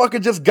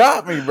 motherfucker just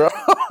got me, bro.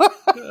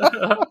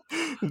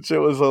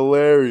 Shit was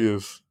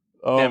hilarious.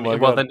 Oh Damn, my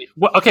well, God. then,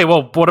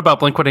 what about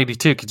Blink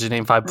 182? Could you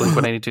name 5 Blink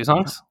 182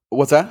 songs?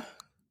 What's that?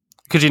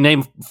 Could you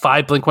name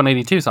 5 Blink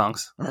 182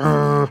 songs?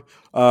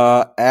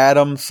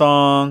 Adam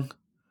song.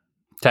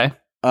 Okay.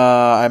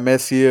 I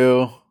Miss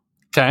You.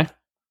 Okay.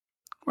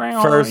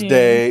 First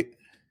Date.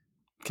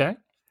 Okay.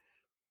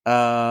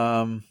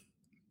 Um,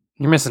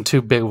 You're missing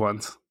 2 big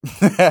ones.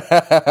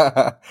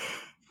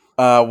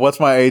 What's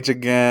My Age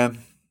Again?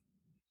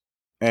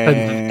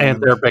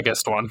 And their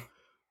biggest one.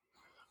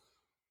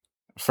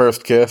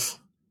 First Kiss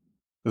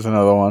is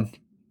another one.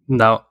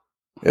 No,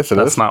 Yes, it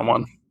that's is. not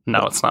one.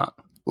 No, it's not.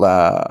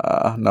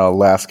 No,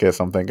 Last Kiss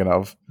I'm thinking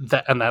of.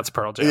 And that's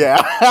Pearl Jam. Yeah.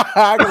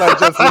 I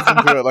just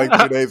listened to it like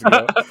 2 days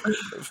ago.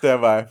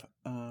 Stand by.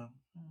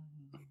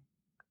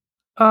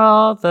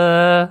 All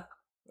the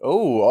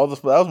That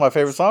was my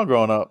favorite song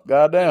growing up.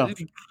 Goddamn.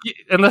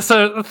 and that's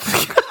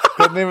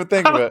Couldn't even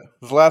think of it.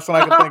 It's the last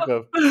one I could think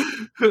of.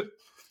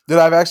 Dude,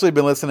 I've actually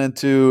been listening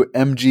to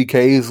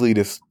MGK's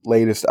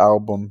latest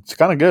album. It's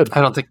kind of good.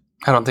 I don't think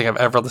I've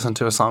ever listened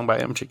to a song by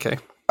MGK.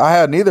 I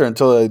hadn't either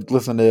until I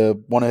listened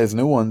to one of his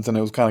new ones, and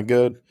it was kind of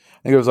good. I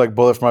think it was like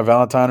Bullet for My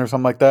Valentine or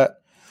something like that.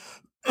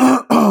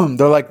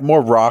 They're like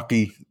more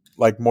rocky,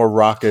 like more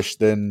rockish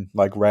than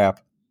like rap.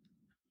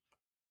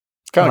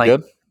 It's kind of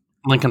Like good.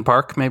 Linkin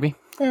Park, maybe.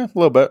 Yeah, a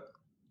little bit.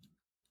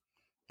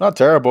 Not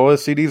terrible.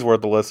 His CD's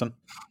worth a listen.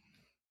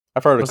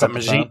 I've heard it a Was that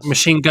couple times.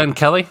 Machine Gun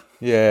Kelly?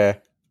 Yeah.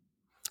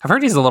 I've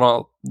heard he's a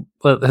little.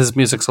 His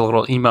music's a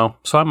little emo,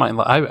 so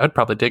I'd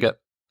probably dig it.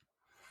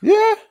 Yeah,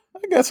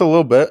 I guess a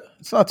little bit.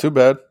 It's not too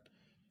bad.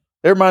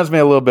 It reminds me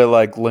a little bit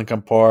like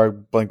Linkin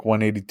Park, Blink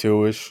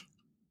 182-ish.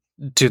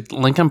 Dude,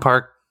 Linkin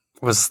Park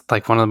was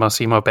like one of the most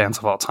emo bands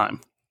of all time.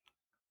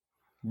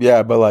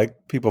 Yeah, but like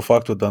people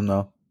fucked with them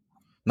though.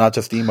 Not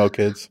just emo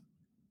kids.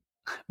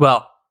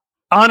 Well,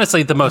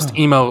 honestly, the most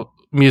emo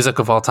music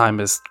of all time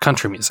is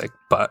country music,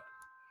 but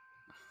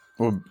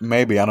Well,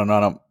 maybe I don't know. I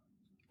don't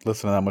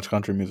listen to that much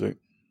country music.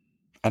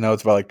 I know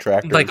it's about like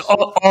like tractors.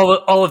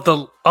 all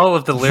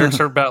of the lyrics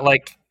are about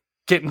like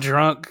getting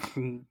drunk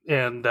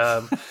and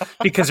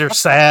because you're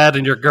sad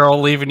and your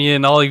girl leaving you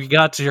and all you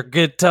got is your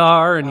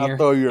guitar and I'll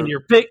throw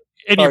your pick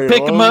and your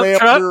pick 'em up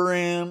truck.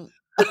 in.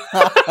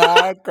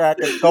 Crack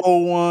a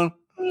cold one.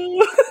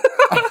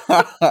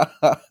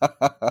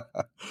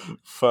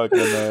 Fucking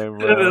A,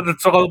 bro.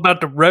 It's all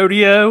about the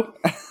rodeo.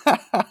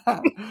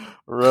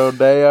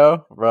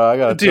 Rodeo, bro. I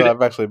gotta Dude, tell.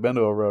 I've actually been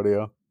to a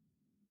rodeo.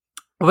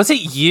 was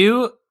it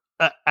you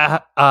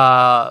that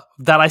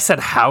I said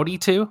howdy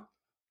to?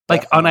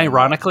 Like Definitely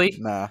unironically?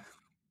 not. Nah.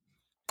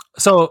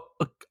 So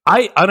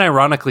I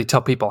unironically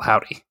tell people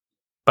howdy,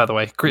 by the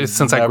way,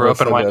 since I grew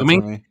up in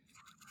Wyoming.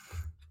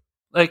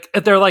 Like,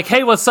 they're like,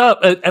 hey, what's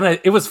up? And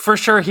it was for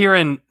sure here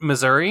in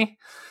Missouri.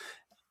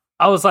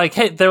 I was like,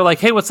 hey, they're like,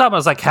 hey, what's up? I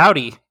was like,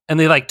 howdy. And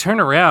they like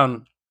turn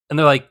around and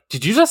they're like,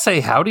 did you just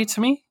say howdy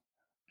to me?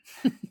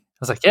 I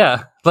was like,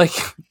 yeah, like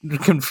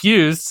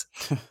confused.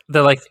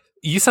 They're like,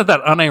 you said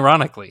that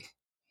unironically.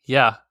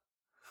 Yeah.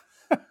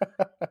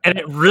 And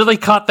it really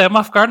caught them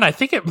off guard. And I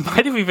think it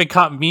might have even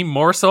caught me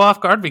more so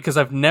off guard because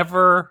I've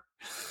never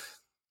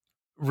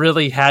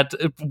really had.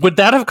 Would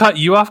that have caught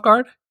you off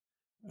guard?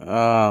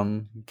 I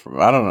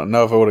don't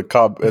know if it would have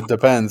caught. It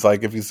depends.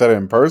 Like if you said it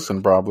in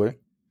person, probably.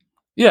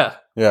 Yeah.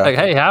 Yeah. Like,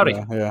 hey, howdy.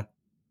 Yeah. A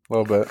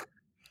little bit.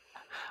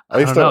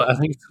 I don't know. I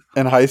think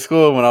in high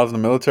school when I was in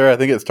the military, I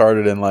think it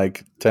started in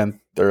like 10th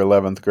or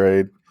 11th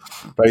grade.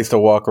 But I used to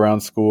walk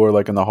around school or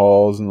like in the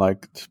halls and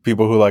like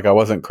people who like I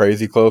wasn't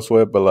crazy close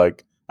with, but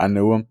like I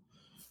knew them.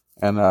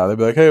 And they'd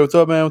be like, hey, what's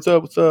up, man? What's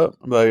up? What's up?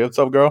 I'd be like, what's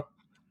up, girl?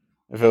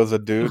 If it was a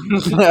dude,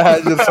 just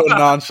so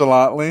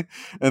nonchalantly.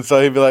 And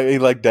so he'd be like, he'd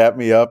like dap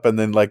me up and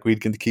then like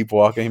we'd keep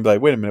walking. He'd be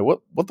like, wait a minute,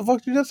 what the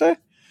fuck did you just say?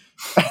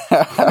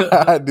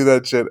 I do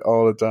that shit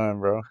all the time,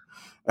 bro.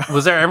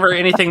 Was there ever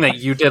anything that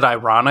you did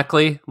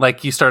ironically?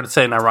 Like you started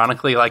saying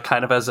ironically, like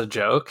kind of as a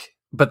joke,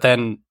 but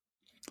then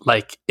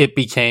like it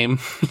became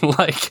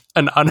like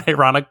an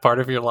unironic part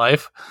of your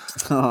life?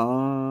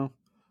 I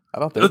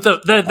don't think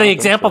the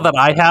example that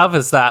I have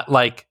is that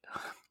like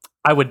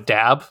I would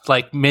dab,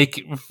 like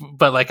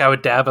but like I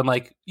would dab and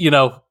like, you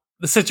know,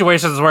 the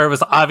situations where it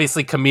was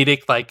obviously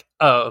comedic, like,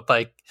 oh,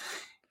 like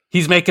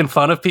he's making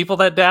fun of people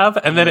that dab.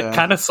 And then it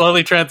kind of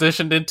slowly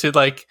transitioned into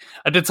like,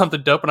 I did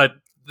something dope and I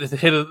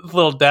hit a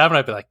little dab and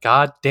I'd be like,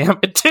 God damn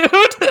it, dude.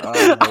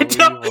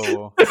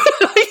 Unbelievable.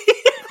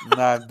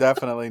 No, I've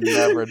definitely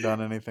never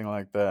done anything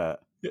like that.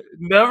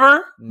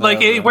 Never? Like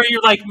where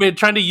you're like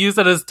trying to use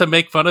it as to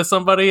make fun of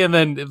somebody and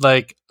then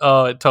like,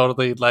 oh, it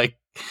totally like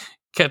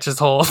catches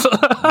hold.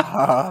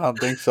 I don't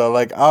think so.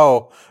 Like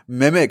I'll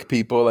mimic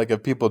people, like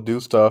if people do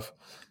stuff.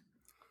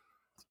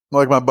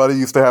 Like my buddy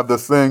used to have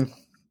this thing.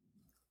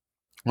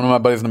 One of my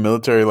buddies in the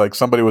military, like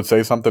somebody would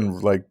say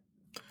something like,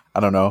 I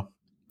don't know.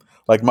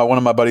 Like one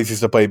of my buddies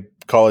used to play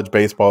college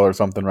baseball or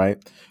something, right?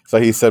 So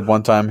he said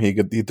one time he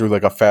threw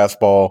like a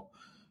fastball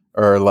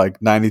or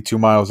like 92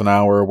 miles an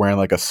hour wearing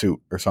like a suit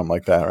or something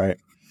like that, right?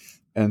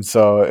 And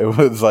so it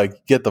was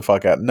like, get the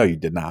fuck out. No, you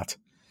did not.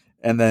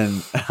 And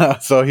then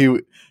so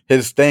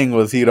his thing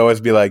was he'd always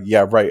be like,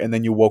 yeah, right. And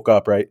then you woke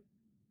up, right?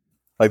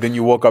 Like then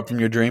you woke up from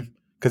your dream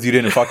because you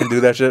didn't fucking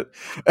do that shit.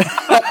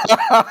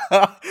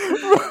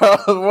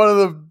 One of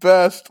the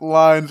best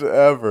lines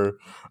ever.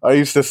 I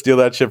used to steal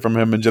that shit from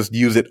him and just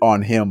use it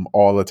on him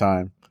all the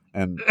time.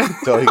 And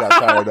until he got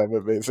tired of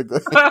it, basically.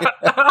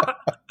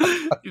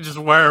 You just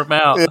wear him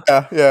out.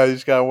 Yeah, you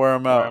just gotta wear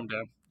him out.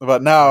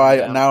 But now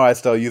I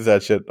still use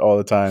that shit all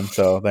the time.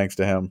 So thanks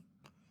to him.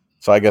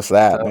 So I guess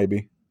that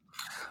maybe.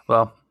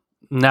 Well,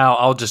 now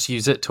I'll just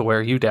use it to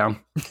wear you down.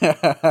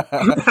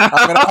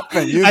 I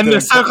haven't used and it.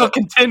 The circle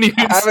continues.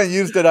 I haven't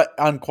used it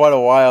on quite a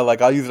while.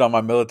 Like I'll use it on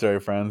my military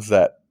friends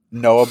that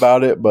know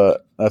about it,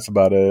 but that's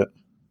about it.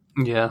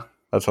 Yeah,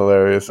 that's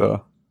hilarious.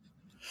 So,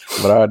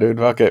 but all right, dude,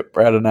 fuck it.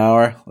 We're at an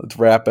hour. Let's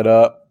wrap it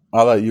up.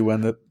 I'll let you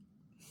end it.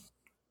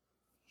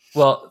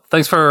 Well,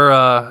 thanks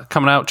for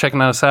coming out,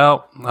 checking us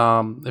out.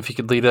 If you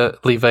could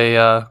leave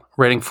a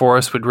rating for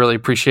us, we'd really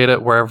appreciate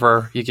it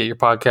wherever you get your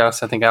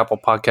podcasts. I think Apple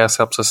Podcasts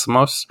helps us the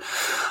most.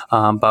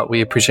 But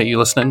we appreciate you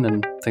listening,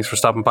 and thanks for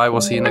stopping by.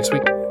 We'll see you next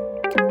week.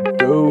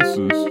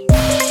 Doses.